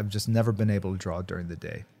 I've just never been able to draw during the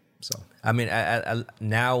day. So, I mean,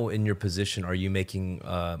 now in your position, are you making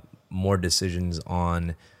more decisions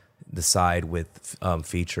on the side with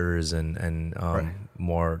features and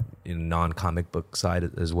more non-comic book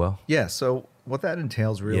side as well? Yeah. So what that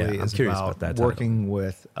entails really is about working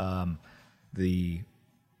with the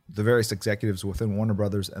various executives within Warner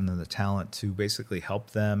Brothers and then the talent to basically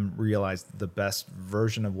help them realize the best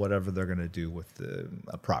version of whatever they're going to do with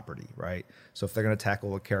a property, right? So if they're going to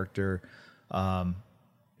tackle a character,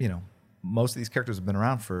 most of these characters have been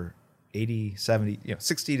around for 80, 70,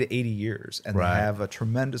 60 to 80 years, and they have a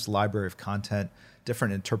tremendous library of content,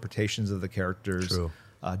 different interpretations of the characters,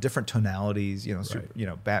 different tonalities.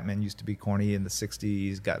 Batman used to be corny in the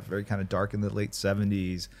 60s, got very kind of dark in the late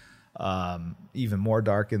 70s. Even more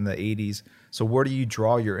dark in the 80s. So where do you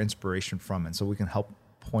draw your inspiration from? And so we can help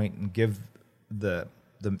point and give the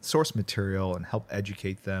source material and help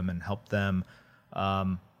educate them and help them,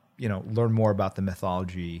 learn more about the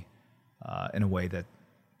mythology in a way that,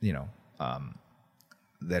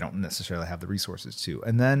 they don't necessarily have the resources to.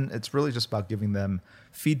 And then it's really just about giving them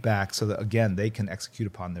feedback so that, again, they can execute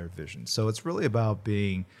upon their vision. So it's really about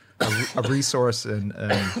being a resource and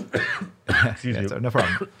no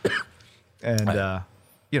problem. And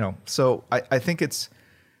so I think it's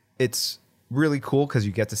really cool because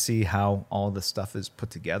you get to see how all this stuff is put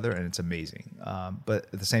together, and it's amazing. But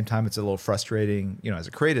at the same time, it's a little frustrating, as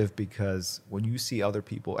a creative, because when you see other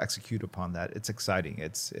people execute upon that, it's exciting,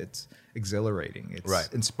 it's exhilarating, it's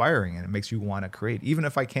inspiring, and it makes you want to create. Even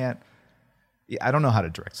if I don't know how to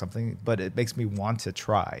direct something, but it makes me want to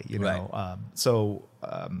try,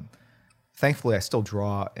 thankfully I still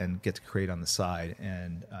draw and get to create on the side,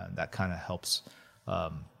 and that kind of helps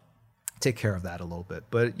take care of that a little bit.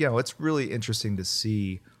 But it's really interesting to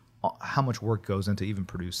see how much work goes into even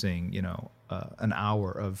producing an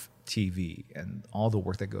hour of TV, and all the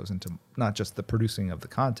work that goes into not just the production of the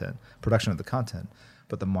content,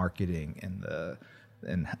 but the marketing and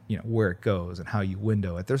where it goes and how you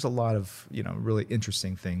window it. There's a lot of really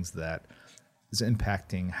interesting things that is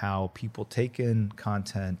impacting how people take in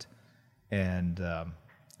content, and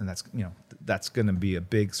that's going to be a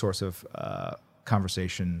big source of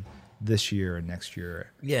conversation this year and next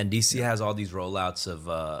year. Yeah, and DC has all these rollouts of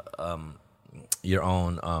your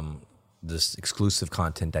own this exclusive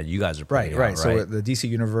content that you guys are putting out, right? So the DC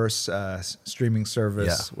Universe streaming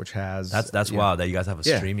service, which has that's wild that you guys have a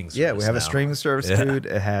streaming service. Yeah, we have now. A streaming service, dude.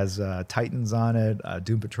 It has Titans on it.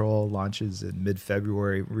 Doom Patrol launches in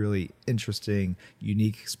mid-February. Really interesting,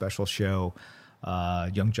 unique, special show.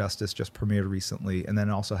 Young Justice just premiered recently, and then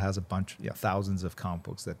it also has a bunch, thousands of comic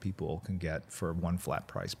books that people can get for one flat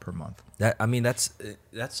price per month. That's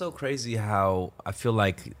so crazy how I feel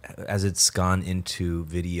like as it's gone into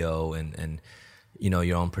video and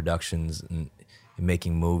your own productions and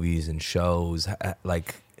making movies and shows,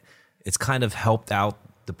 like it's kind of helped out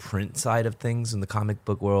the print side of things in the comic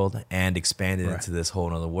book world and expanded into this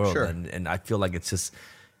whole other world. Sure. And I feel like it's just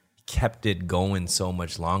kept it going so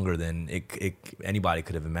much longer than anybody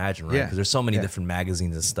could have imagined, right? Because there's so many different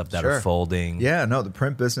magazines and stuff that are folding. Yeah, no, the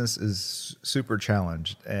print business is super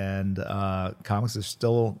challenged, and comics are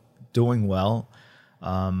still doing well.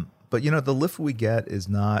 But the lift we get is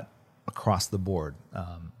not across the board,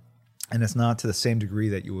 and it's not to the same degree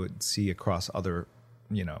that you would see across other,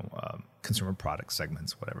 consumer product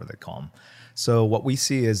segments, whatever they call them. So what we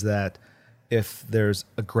see is that if there's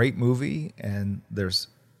a great movie and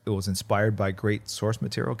it was inspired by great source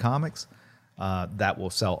material comics, that will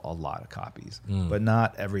sell a lot of copies. But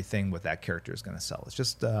not everything with that character is going to sell. It's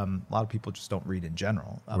just a lot of people just don't read in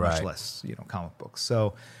general, much less comic books.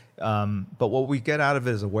 So, but what we get out of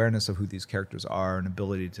it is awareness of who these characters are and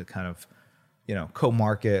ability to kind of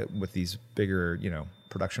co-market with these bigger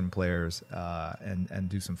production players and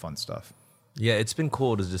do some fun stuff. Yeah, it's been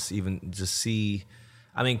cool to just see.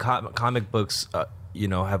 I mean, comic books,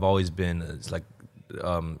 have always been like.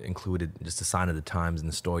 Included just a sign of the times and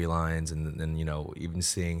the storylines, and then even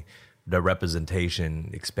seeing the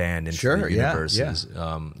representation expand into the universes.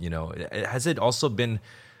 Has it also been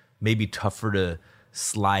maybe tougher to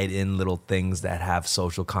slide in little things that have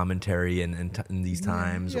social commentary in these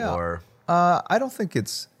times? Or I don't think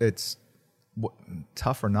it's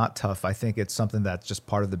tough or not tough. I think it's something that's just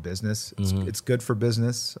part of the business. It's good for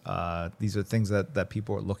business. These are things that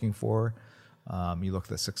people are looking for. You look at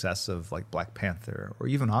the success of like Black Panther or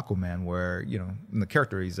even Aquaman, where in the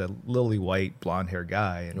character he's a lily white blonde haired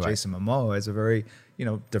guy, and Jason Momoa is a very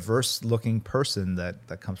diverse looking person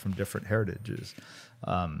that comes from different heritages,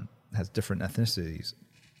 has different ethnicities,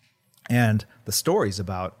 and the stories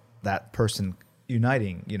about that person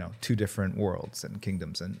uniting, two different worlds and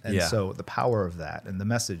kingdoms, and so the power of that and the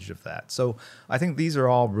message of that. So I think these are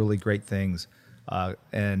all really great things,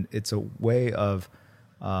 and it's a way of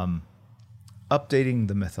updating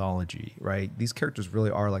the mythology, right? These characters really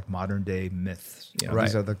are like modern day myths.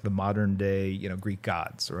 These are the modern day, Greek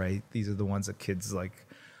gods, right? These are the ones that kids like.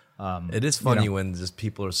 It is funny when just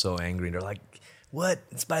people are so angry and they're like, "What?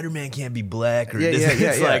 Spider-Man can't be black?" Or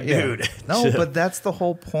dude. No, but that's the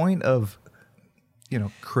whole point of,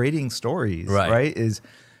 creating stories, right? Is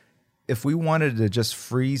if we wanted to just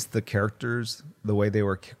freeze the characters the way they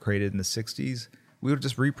were created in the 60s, we would have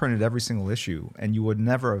just reprinted every single issue, and you would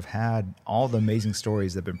never have had all the amazing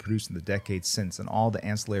stories that have been produced in the decades since, and all the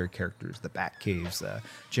ancillary characters, the Batcaves,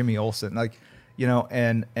 Jimmy Olsen,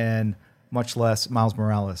 and much less Miles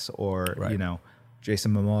Morales or,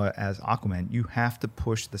 Jason Momoa as Aquaman. You have to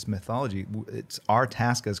push this mythology. It's our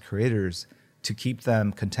task as creators to keep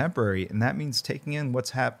them contemporary, and that means taking in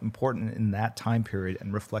what's important in that time period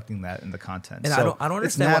and reflecting that in the content. And so I don't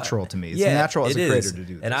understand. It's natural to me. It's natural as a creator to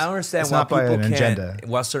do this. And I don't understand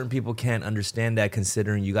why certain people can't understand that,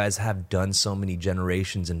 considering you guys have done so many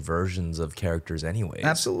generations and versions of characters anyways.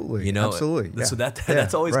 Absolutely. Absolutely. Yeah. So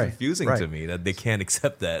that's always confusing to me, that they can't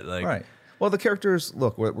accept that. Right. Well, the characters,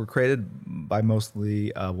 look, were created by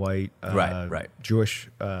mostly white, Jewish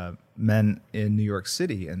men in New York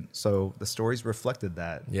City, and so the stories reflected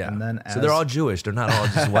that. Yeah. And then so they're all Jewish. They're not all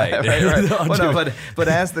just white. But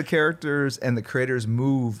as the characters and the creators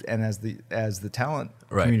moved, and as the talent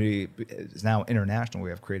community is now international, we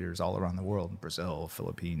have creators all around the world: Brazil,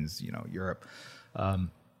 Philippines, Europe.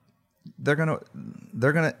 They're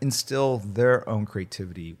gonna instill their own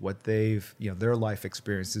creativity, what they've their life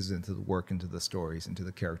experiences into the work, into the stories, into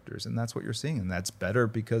the characters, and that's what you're seeing, and that's better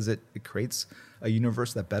because it creates a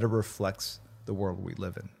universe that better reflects the world we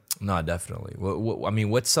live in. No, definitely.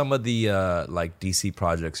 What's some of the DC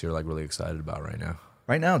projects you're really excited about right now?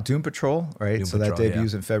 Right now, Doom Patrol, right? That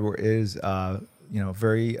debuts in February. Is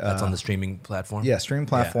very. That's on the streaming platform. Yeah, streaming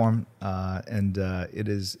platform, and it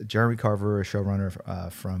is Jeremy Carver, a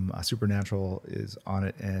showrunner from Supernatural, is on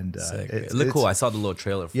it, and it looked cool. I saw the little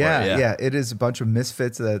trailer for it. Yeah, it is a bunch of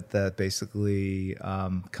misfits that basically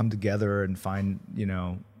come together and find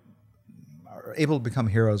are able to become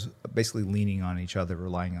heroes, basically leaning on each other,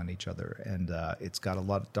 relying on each other, and it's got a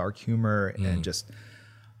lot of dark humor and just.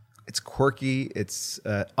 It's quirky. It's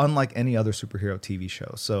unlike any other superhero TV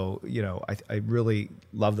show. So, I really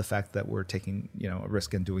love the fact that we're taking, a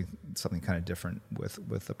risk and doing something kind of different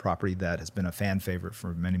with a property that has been a fan favorite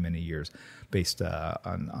for many, many years, based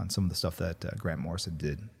on some of the stuff that Grant Morrison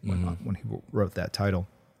did when he wrote that title.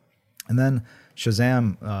 And then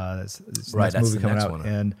Shazam, this next movie coming out,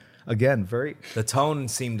 and again, the tone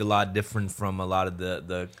seemed a lot different from a lot of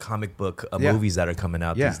the comic book movies that are coming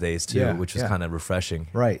out these days too, which is kind of refreshing.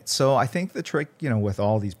 Right. So I think the trick, with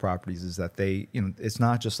all these properties is that they, it's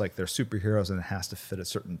not just like they're superheroes and it has to fit a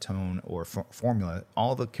certain tone or formula.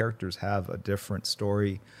 All the characters have a different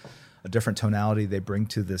story, a different tonality they bring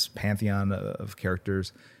to this pantheon of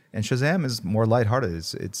characters. And Shazam is more lighthearted.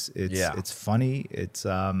 It's funny. It's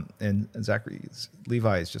and Zachary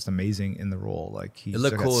Levi is just amazing in the role. Like he's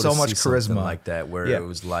got cool so much charisma like that, where it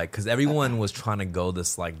was because everyone was trying to go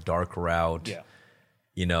this dark route,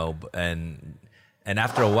 and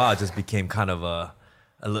after a while it just became kind of a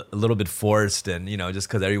little bit forced, and just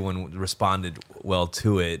because everyone responded well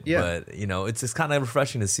to it. But it's just kind of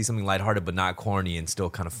refreshing to see something lighthearted but not corny and still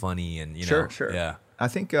kind of funny, and sure. Yeah, I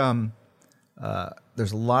think.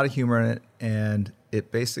 There's a lot of humor in it, and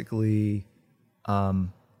it basically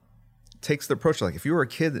takes the approach like if you were a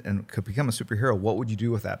kid and could become a superhero, what would you do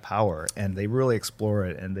with that power? And they really explore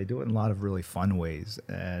it, and they do it in a lot of really fun ways.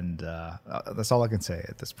 And that's all I can say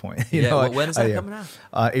at this point. When is that coming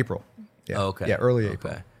out? April. Yeah. Oh, okay. Yeah, early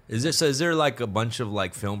April. Is there a bunch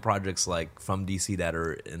of film projects from DC that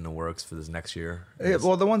are in the works for this next year? Yeah,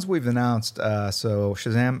 well, the ones we've announced, so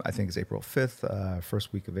Shazam I think is April 5th,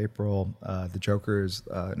 first week of April. The Joker is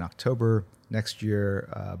in October next year.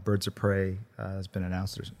 Birds of Prey has been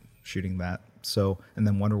announced. They're shooting that. So, and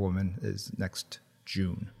then Wonder Woman is next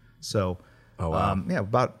June. So,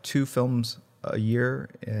 about 2 films a year,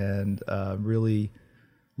 and really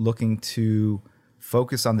looking to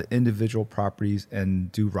focus on the individual properties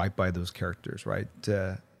and do right by those characters, right?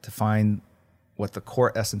 To find what the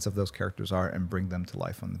core essence of those characters are and bring them to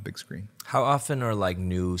life on the big screen. How often are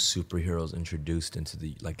new superheroes introduced into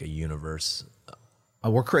the a universe?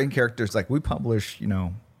 We're creating characters. We publish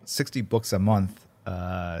 60 books a month,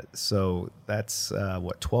 so that's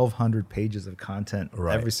 1,200 pages of content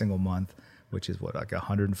every single month. which is what, like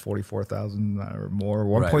 144,000 or more,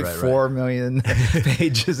 1.4 million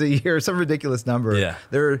pages a year, some ridiculous number. Yeah.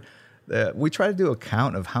 We try to do a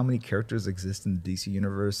count of how many characters exist in the DC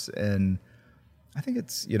universe, and I think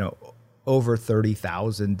it's, over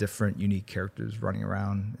 30,000 different unique characters running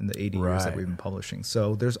around in the 80 years that we've been publishing.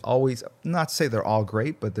 So there's always, not to say they're all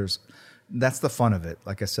great, but that's the fun of it.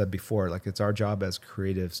 Like I said before, like it's our job as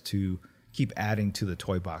creatives to keep adding to the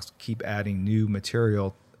toy box, keep adding new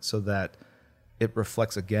material so that it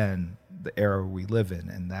reflects, again, the era we live in,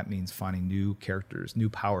 and that means finding new characters, new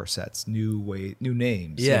power sets, new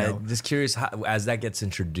names. Yeah, just curious how, as that gets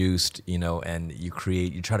introduced, and you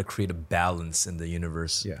try to create a balance in the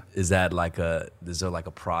universe. Yeah, is there like a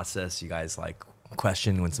process you guys like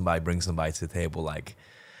question when somebody brings somebody to the table, like,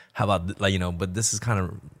 how about but this is kind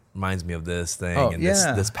of reminds me of this thing and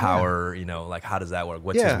this power, like how does that work?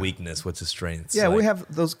 What's his weakness? What's his strengths? Yeah, we have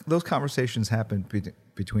those conversations happen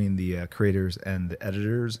between the creators and the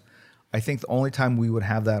editors. I think the only time we would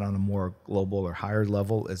have that on a more global or higher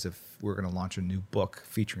level is if we're going to launch a new book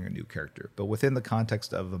featuring a new character. But within the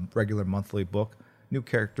context of a regular monthly book, new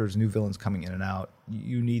characters, new villains coming in and out,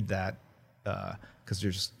 you need that because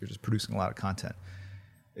you're just producing a lot of content.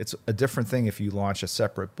 It's a different thing if you launch a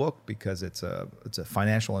separate book because it's a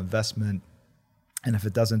financial investment, and if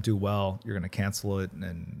it doesn't do well, you're going to cancel it,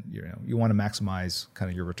 and you want to maximize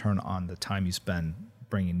kind of your return on the time you spend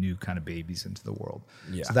bringing new kind of babies into the world.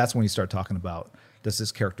 Yeah. So that's when you start talking about, does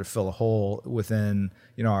this character fill a hole within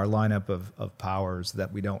our lineup of powers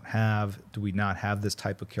that we don't have? Do we not have this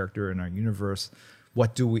type of character in our universe?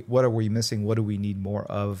 What are we missing? What do we need more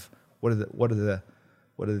of? What's the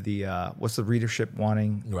readership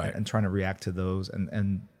wanting? Right. And trying to react to those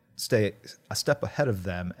and stay a step ahead of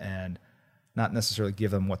them and not necessarily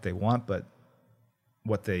give them what they want, but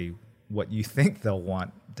what you think they'll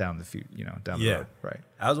want down the road. Right.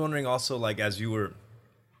 I was wondering also, like, as you were,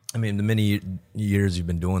 the many years you've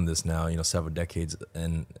been doing this now, several decades,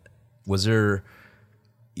 and was there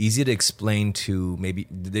easy to explain to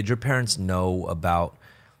did your parents know about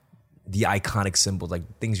the iconic symbols, like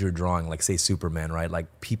things you're drawing, like say Superman, right?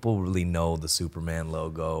 Like people really know the Superman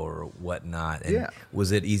logo or whatnot. And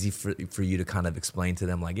was it easy for you to kind of explain to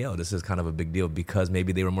them, like, yo, this is kind of a big deal because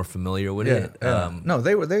maybe they were more familiar with it? No,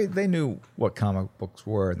 they knew what comic books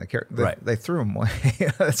were, and they threw them away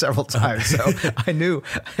several times. So I knew,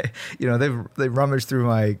 they rummaged through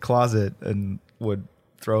my closet and would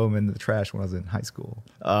throw them in the trash when I was in high school.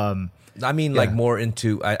 Like more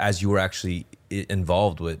into as you were actually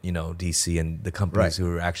involved with DC and the companies who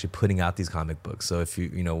were actually putting out these comic books. So if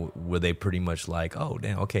were they pretty much like, oh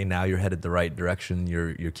damn, okay, now you're headed the right direction,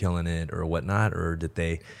 you're killing it or whatnot, or did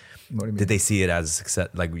they see it as a success,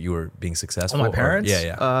 like you were being successful? My parents,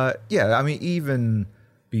 even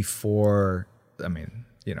before,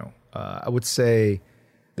 I would say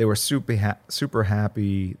they were super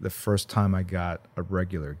happy the first time I got a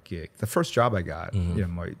regular gig. The first job I got, I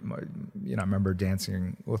remember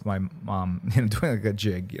dancing with my mom, doing like a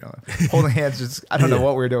jig, holding hands. Just I don't know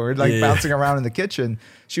what we were doing. We were bouncing around in the kitchen.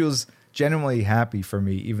 She was genuinely happy for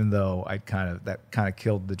me, even though that kind of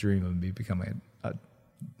killed the dream of me becoming a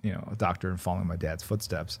doctor and following my dad's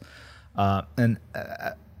footsteps. And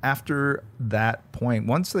after that point,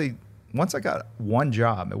 once I got one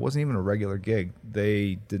job, it wasn't even a regular gig.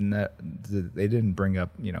 They didn't bring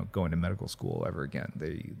up going to medical school ever again.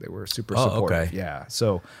 They were super supportive. Okay. Yeah.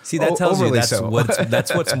 So see, that tells you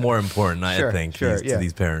that's what's more important. I think to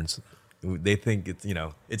these parents. They think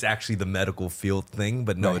it's actually the medical field thing,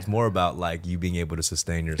 but no, it's more about like you being able to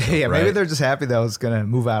sustain yourself. Yeah, right? Maybe they're just happy that I was going to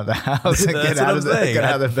move out of the house and get out of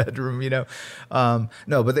the bedroom.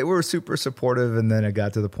 No, but they were super supportive, and then it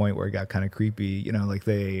got to the point where it got kind of creepy. Like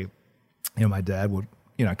they. My dad would,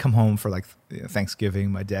 come home for like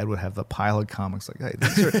Thanksgiving. My dad would have the pile of comics. Like, hey,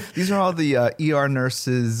 these are all the ER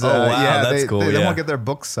nurses. Oh wow, that's cool. They won't get their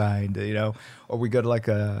books signed. Or we go to like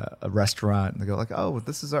a restaurant and they go like, oh,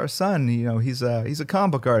 this is our son. He's a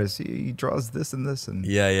comic book artist. He draws this and this. And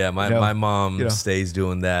my mom stays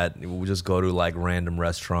doing that. We'll just go to like random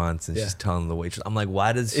restaurants and she's telling the waitress. I'm like,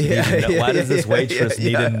 why does why does this waitress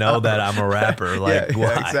need to know that I'm a rapper? Like,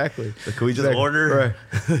 why? Exactly. Like, can we just order?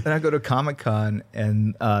 Right. Then I go to Comic-Con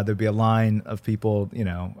and there'd be a line of people,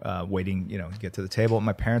 waiting, to get to the table.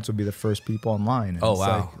 My parents would be the first people in line. And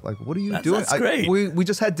like, what are you doing? That's great. We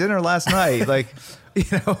just had dinner last night. Like,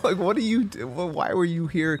 what do you do? Well, why were you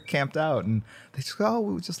here camped out? And they just go, oh,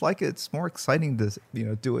 we just like it. It's more exciting to,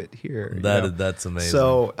 do it here. That's amazing.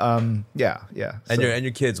 So, yeah. And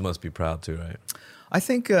your kids must be proud too, right? I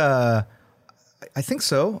think so.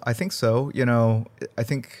 I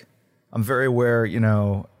think I'm very aware,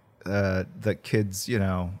 that kids,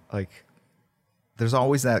 like there's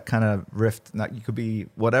always that kind of rift. Not, you could be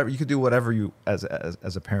whatever, you could do whatever you as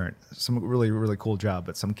a parent. Some really, really cool job,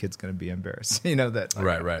 but some kid's going to be embarrassed, that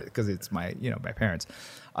right. Because it's my parents.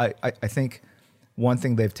 I think one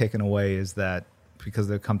thing they've taken away is that, because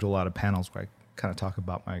they've come to a lot of panels where I kind of talk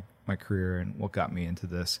about my career and what got me into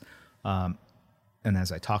this. And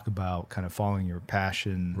as I talk about kind of following your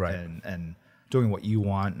passion and doing what you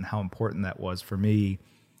want and how important that was for me,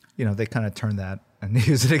 they kind of turn that and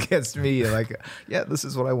use it against me. Like, yeah, this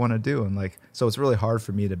is what I want to do. And like, so it's really hard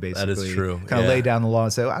for me to basically kind of lay down the law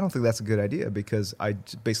and say, I don't think that's a good idea, because I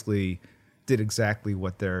basically did exactly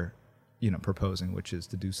what they're, proposing, which is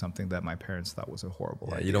to do something that my parents thought was a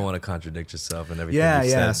horrible idea. You don't want to contradict yourself and everything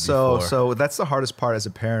you've said So that's the hardest part as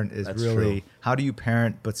a parent is true. How do you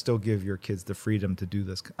parent but still give your kids the freedom to do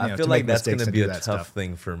this? I feel like that's going to be a tough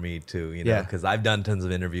thing for me too, because I've done tons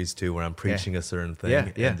of interviews too where I'm preaching a certain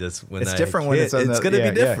thing, and just when it's different when it's going to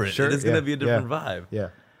be different. Sure, it's going to be a different vibe. Yeah.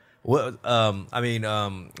 Well,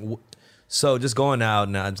 so just going out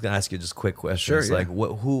now, I'm just gonna ask you just quick questions. Sure,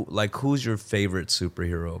 who's your favorite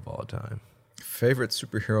superhero of all time? Favorite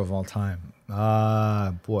superhero of all time?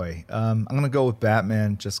 Boy, I'm gonna go with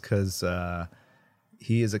Batman, just because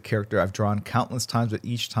he is a character I've drawn countless times, but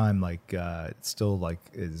each time it still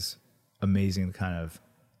is amazing to kind of.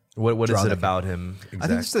 What is it about him? Exactly? I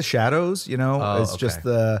think it's the shadows. It's just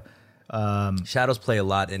the. Shadows play a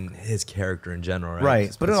lot in his character in general, right?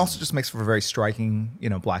 Right, but it also just makes for a very striking,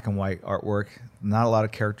 black and white artwork. Not a lot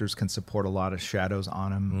of characters can support a lot of shadows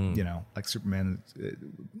on them. Like Superman,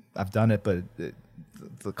 I've done it, but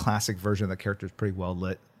the classic version of the character is pretty well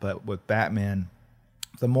lit. But with Batman,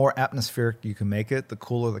 the more atmospheric you can make it, the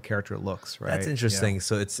cooler the character looks, right? That's interesting.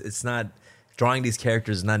 So it's not drawing these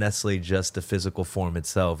characters is not necessarily just the physical form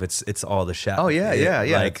itself. It's all the shadow. Oh yeah.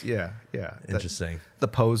 Interesting. The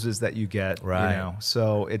poses that you get, right?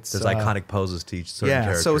 So there's iconic poses to each certain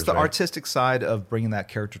characters. So it's the artistic side of bringing that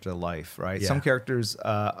character to life, right? Yeah. Some characters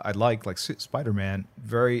I like Spider-Man.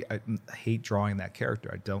 I hate drawing that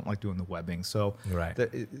character. I don't like doing the webbing. So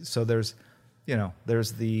so there's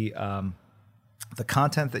the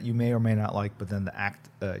content that you may or may not like, but then the act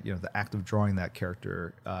of drawing that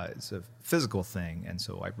character is a physical thing, and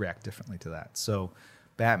so I react differently to that. So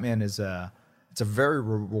Batman it's a very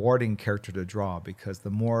rewarding character to draw, because the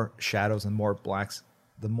more shadows and more blacks,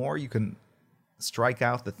 the more you can strike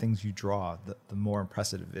out the things you draw, the more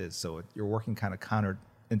impressive it is. So you're working kind of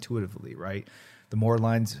counterintuitively, right? The more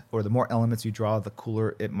lines or the more elements you draw, the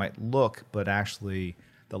cooler it might look, but actually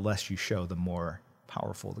the less you show, the more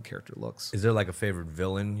powerful the character looks. Is there like a favorite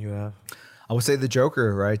villain you have? I would say the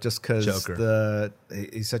Joker, right? Just because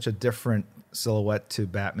he's such a different silhouette to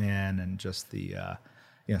Batman, and just the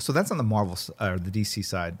so that's on the Marvel or the DC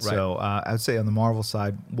side. Right. So I would say on the Marvel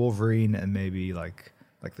side, Wolverine, and maybe like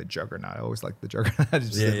the Juggernaut. I always like the Juggernaut.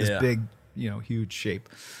 Just this big, huge shape.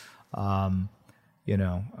 But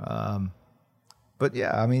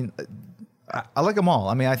yeah, I mean, I like them all.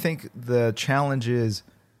 I mean, I think the challenge is.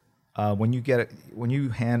 When you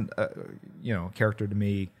hand a character to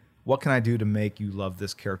me, what can I do to make you love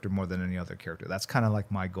this character more than any other character? That's kind of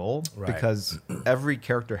like my goal, because every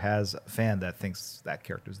character has a fan that thinks that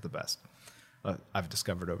character is the best. I've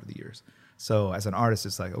discovered over the years. So as an artist,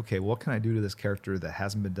 it's like, okay, what can I do to this character that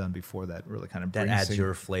hasn't been done before that really kind of adds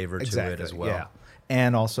your flavor to it as well, yeah,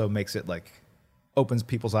 and also makes it opens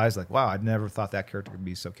people's eyes, like, wow, I'd never thought that character could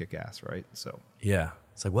be so kick-ass, right? So yeah.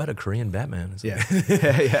 It's like, what, a Korean Batman? Yeah.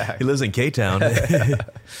 He lives in K-Town. Goes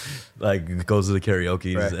to the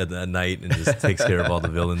karaoke at night and just takes care of all the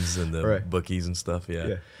villains and the bookies and stuff.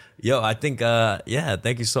 Yeah. Yo, I think,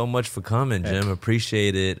 thank you so much for coming, Jim.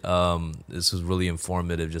 Appreciate it. This was really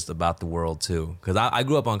informative just about the world, too. Because I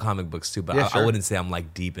grew up on comic books, too, but I wouldn't say I'm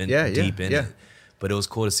deep in it. But it was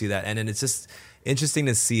cool to see that. And then it's just interesting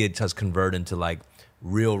to see it just convert into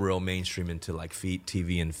real mainstream, into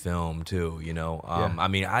TV and film too, I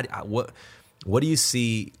mean, what do you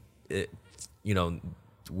see,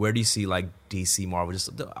 where do you see DC, Marvel, just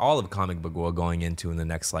all of comic book world going into in the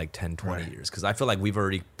next 10, 20 years? Because I feel like we've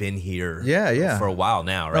already been here for a while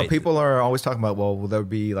now, right? No, people are always talking about, will there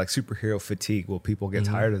be superhero fatigue? Will people get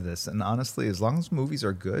tired of this? And honestly, as long as movies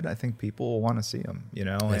are good, I think people will want to see them,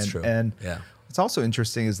 That's true. And what's also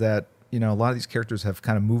interesting is that a lot of these characters have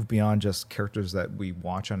kind of moved beyond just characters that we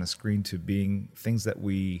watch on a screen to being things that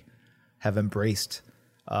we have embraced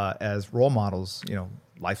as role models,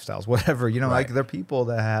 lifestyles, whatever. They're people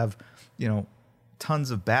that have,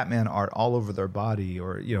 tons of Batman art all over their body,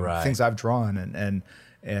 or things I've drawn, and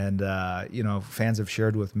fans have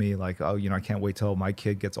shared with me I can't wait till my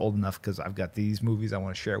kid gets old enough because I've got these movies I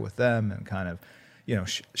want to share with them, and kind of,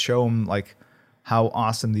 show them how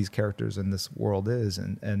awesome these characters in this world is,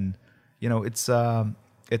 and you know, it's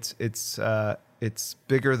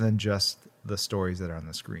bigger than just the stories that are on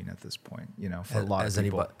the screen at this point. You know, for a lot of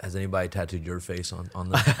people. Has anybody tattooed your face on them?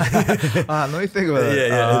 Let me think about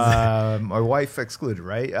it. My wife excluded,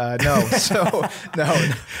 right? No. So no.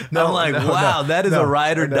 I'm like, wow, that is a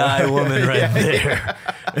ride or die woman right there.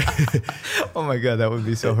 Oh my God, that would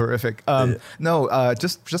be so horrific.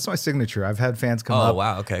 Just my signature. I've had fans come up. Oh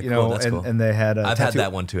wow, okay, you cool. know, That's cool. And they had. I've had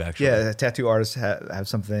that one too, actually. Yeah, tattoo artists have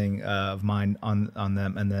something of mine on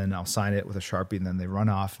them, and then I'll sign it with a Sharpie, and then they run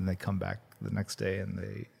off and they come back the next day and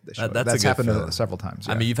they show it. That's happened several times.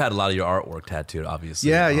 Yeah. I mean, you've had a lot of your artwork tattooed, obviously.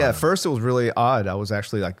 Yeah. At first, it was really odd. I was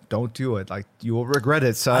actually like, "Don't do it. Like, you will regret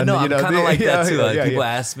it, son." I know. I'm kind of like that too. People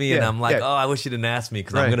ask me, and I'm like, yeah. "Oh, I wish you didn't ask me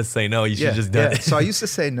because I'm gonna say no. You should just done it." So I used to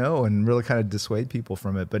say no and really kind of dissuade people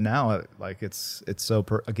from it, but now like it's so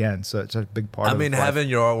so it's a big part. I mean, having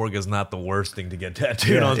your artwork is not the worst thing to get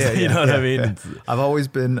tattooed on. You know what I mean? I've always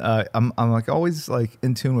been I'm like always like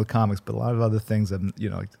in tune with comics, but a lot of other things. I'm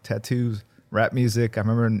like tattoos. Rap music. I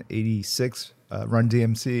remember in '86, Run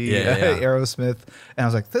DMC, Aerosmith, and I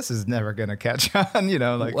was like, "This is never gonna catch on." You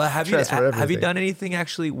know, like. Well, have you done anything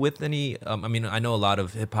actually with any? I mean, I know a lot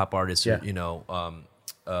of hip hop artists, or,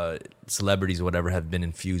 celebrities or whatever, have been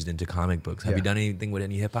infused into comic books. Have you done anything with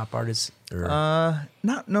any hip hop artists? Or?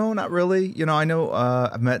 Not really. You know, I know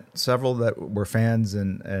I've met several that were fans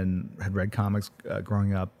and had read comics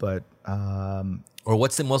growing up, but. Or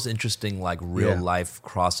what's the most interesting, like, real life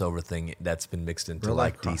crossover thing that's been mixed into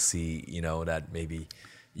like DC, you know, that maybe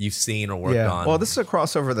you've seen or worked on? Well, this is a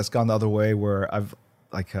crossover that's gone the other way where I'm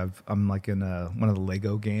like in one of the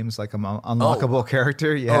Lego games, like I'm an unlockable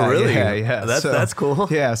character. Yeah. Oh, really? Yeah. That's cool.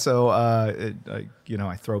 Yeah. So,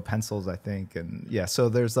 I throw pencils, I think. And so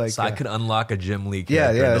there's like. So I could unlock a Jim Lee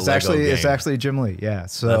character. Yeah. It's actually Jim Lee. Yeah.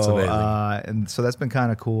 So, that's amazing. And so that's been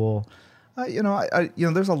kind of cool.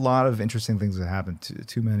 There's a lot of interesting things that happen.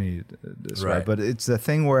 Too many to describe, right. But it's the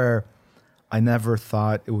thing where I never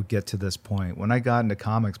thought it would get to this point. When I got into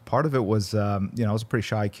comics, part of it was, I was a pretty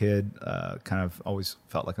shy kid, kind of always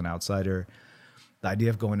felt like an outsider. The idea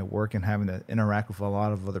of going to work and having to interact with a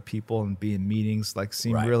lot of other people and be in meetings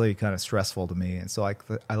seemed really kind of stressful to me. And so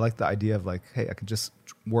I like the idea of like, hey, I could just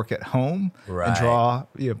work at home and draw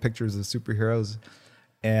pictures of superheroes,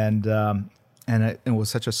 and it was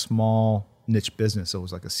such a small niche business. It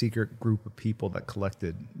was like a secret group of people that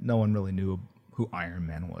collected. No one really knew who Iron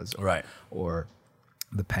Man was, or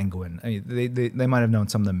the Penguin. I mean, they might have known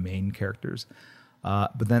some of the main characters,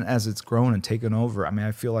 but then as it's grown and taken over, I mean,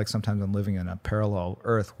 I feel like sometimes I'm living in a parallel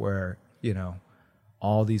Earth where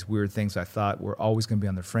all these weird things I thought were always going to be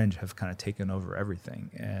on the fringe have kind of taken over everything,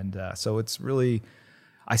 and so it's really.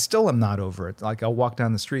 I still am not over it. Like I'll walk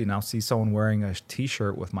down the street and I'll see someone wearing a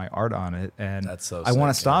T-shirt with my art on it, and that's so I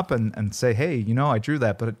want to stop and say, "Hey, I drew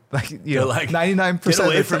that," but 99% get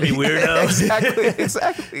away from me, weirdo.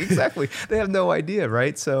 Exactly. They have no idea,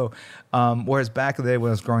 right? So, whereas back in the day when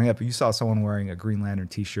I was growing up, you saw someone wearing a Green Lantern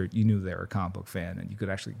T-shirt, you knew they were a comic book fan, and you could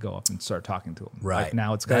actually go up and start talking to them. Right. Like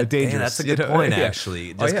now, it's kind of dangerous. That's a good point,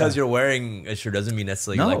 actually. Just because you're wearing a shirt doesn't mean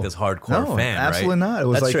necessarily you're like this hardcore fan, absolutely not. It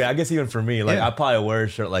was that's true. I guess even for me, I probably wear a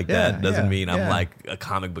shirt like that doesn't mean I'm like a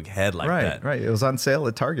comic book head like that. Right. It was on sale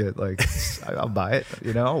at Target. Like I'll buy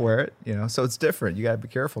it. I'll wear it. So it's different. You got to be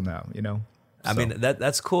careful now. I mean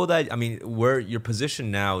that's cool. Where your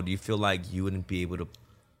position now, do you feel like you wouldn't be able to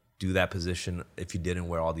do that position if you didn't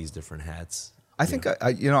wear all these different hats? I think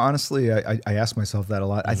honestly, I ask myself that a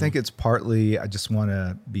lot. I think it's partly I just want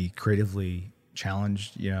to be creatively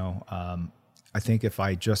challenged. I think if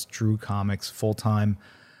I just drew comics full time,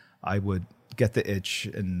 I would get the itch.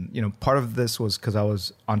 And part of this was because I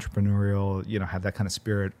was entrepreneurial. Had that kind of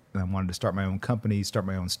spirit, and I wanted to start my own company, start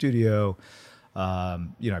my own studio. I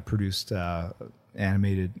produced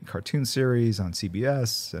animated cartoon series on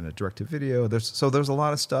CBS and a direct-to-video. There's a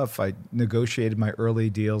lot of stuff. I negotiated my early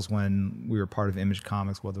deals when we were part of Image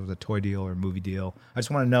Comics, whether it was a toy deal or a movie deal. I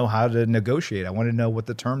just want to know how to negotiate. I want to know what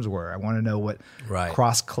the terms were. I want to know what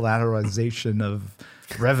cross-collateralization of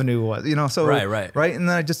revenue was. So right. And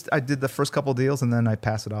then I did the first couple deals, and then I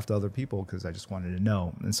passed it off to other people because I just wanted to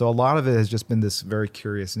know. And so a lot of it has just been this very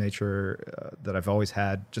curious nature that I've always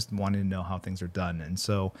had, just wanting to know how things are done. And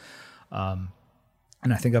so.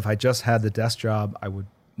 And I think if I just had the desk job, I would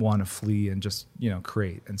want to flee and just,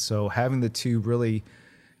 create. And so having the two really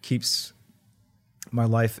keeps my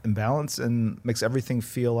life in balance and makes everything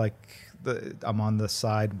feel like I'm on the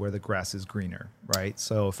side where the grass is greener, right?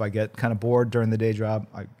 So if I get kind of bored during the day job,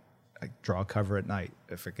 I draw a cover at night.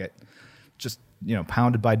 If I get just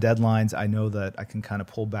pounded by deadlines, I know that I can kind of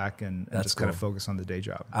pull back and just kind of focus on the day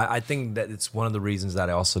job. I think that it's one of the reasons that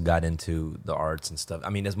I also got into the arts and stuff. I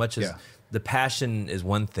mean, as much as the passion is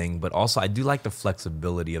one thing, but also I do like the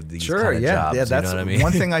flexibility of these kind of jobs. Yeah, that's you know what I mean?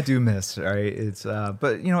 One thing I do miss, right? It's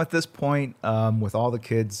but at this point, with all the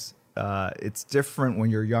kids, it's different when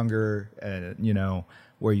you're younger, and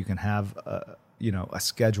where you can have a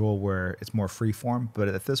schedule where it's more free form. But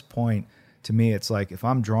at this point, to me, it's like, if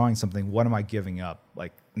I'm drawing something, what am I giving up,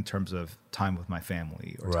 like in terms of time with my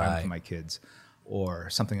family or time with my kids, or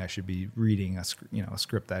something I should be reading, a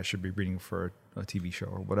script that I should be reading for a TV show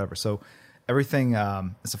or whatever. So everything,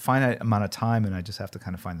 it's a finite amount of time, and I just have to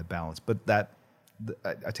kind of find the balance. But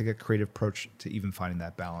I take a creative approach to even finding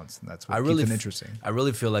that balance, and that's what keeps it interesting. I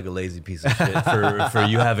really feel like a lazy piece of shit for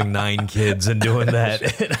you having 9 kids and doing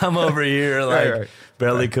that. And I'm over here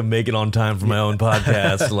barely can make it on time for my own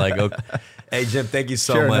podcast. Like, okay. Hey Jim, thank you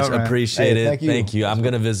so much. Appreciate it. Thank you. I'm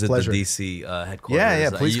gonna visit the DC headquarters. Yeah.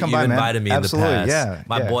 Please come by, man. You invited me Absolutely. in the past. Yeah.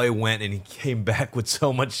 My boy went and he came back with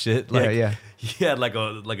so much shit. He had like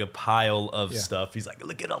a pile of stuff. He's like,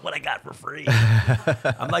 look at what I got for free.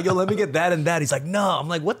 I'm like, yo, let me get that and that. He's like, no. I'm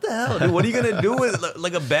like, what the hell, dude? What are you gonna do with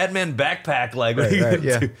like a Batman backpack? Like, what are you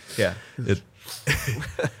gonna do? Yeah.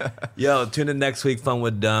 Yo, tune in next week. Fun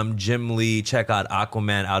with Jim Lee. Check out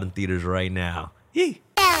Aquaman out in theaters right now. Yee.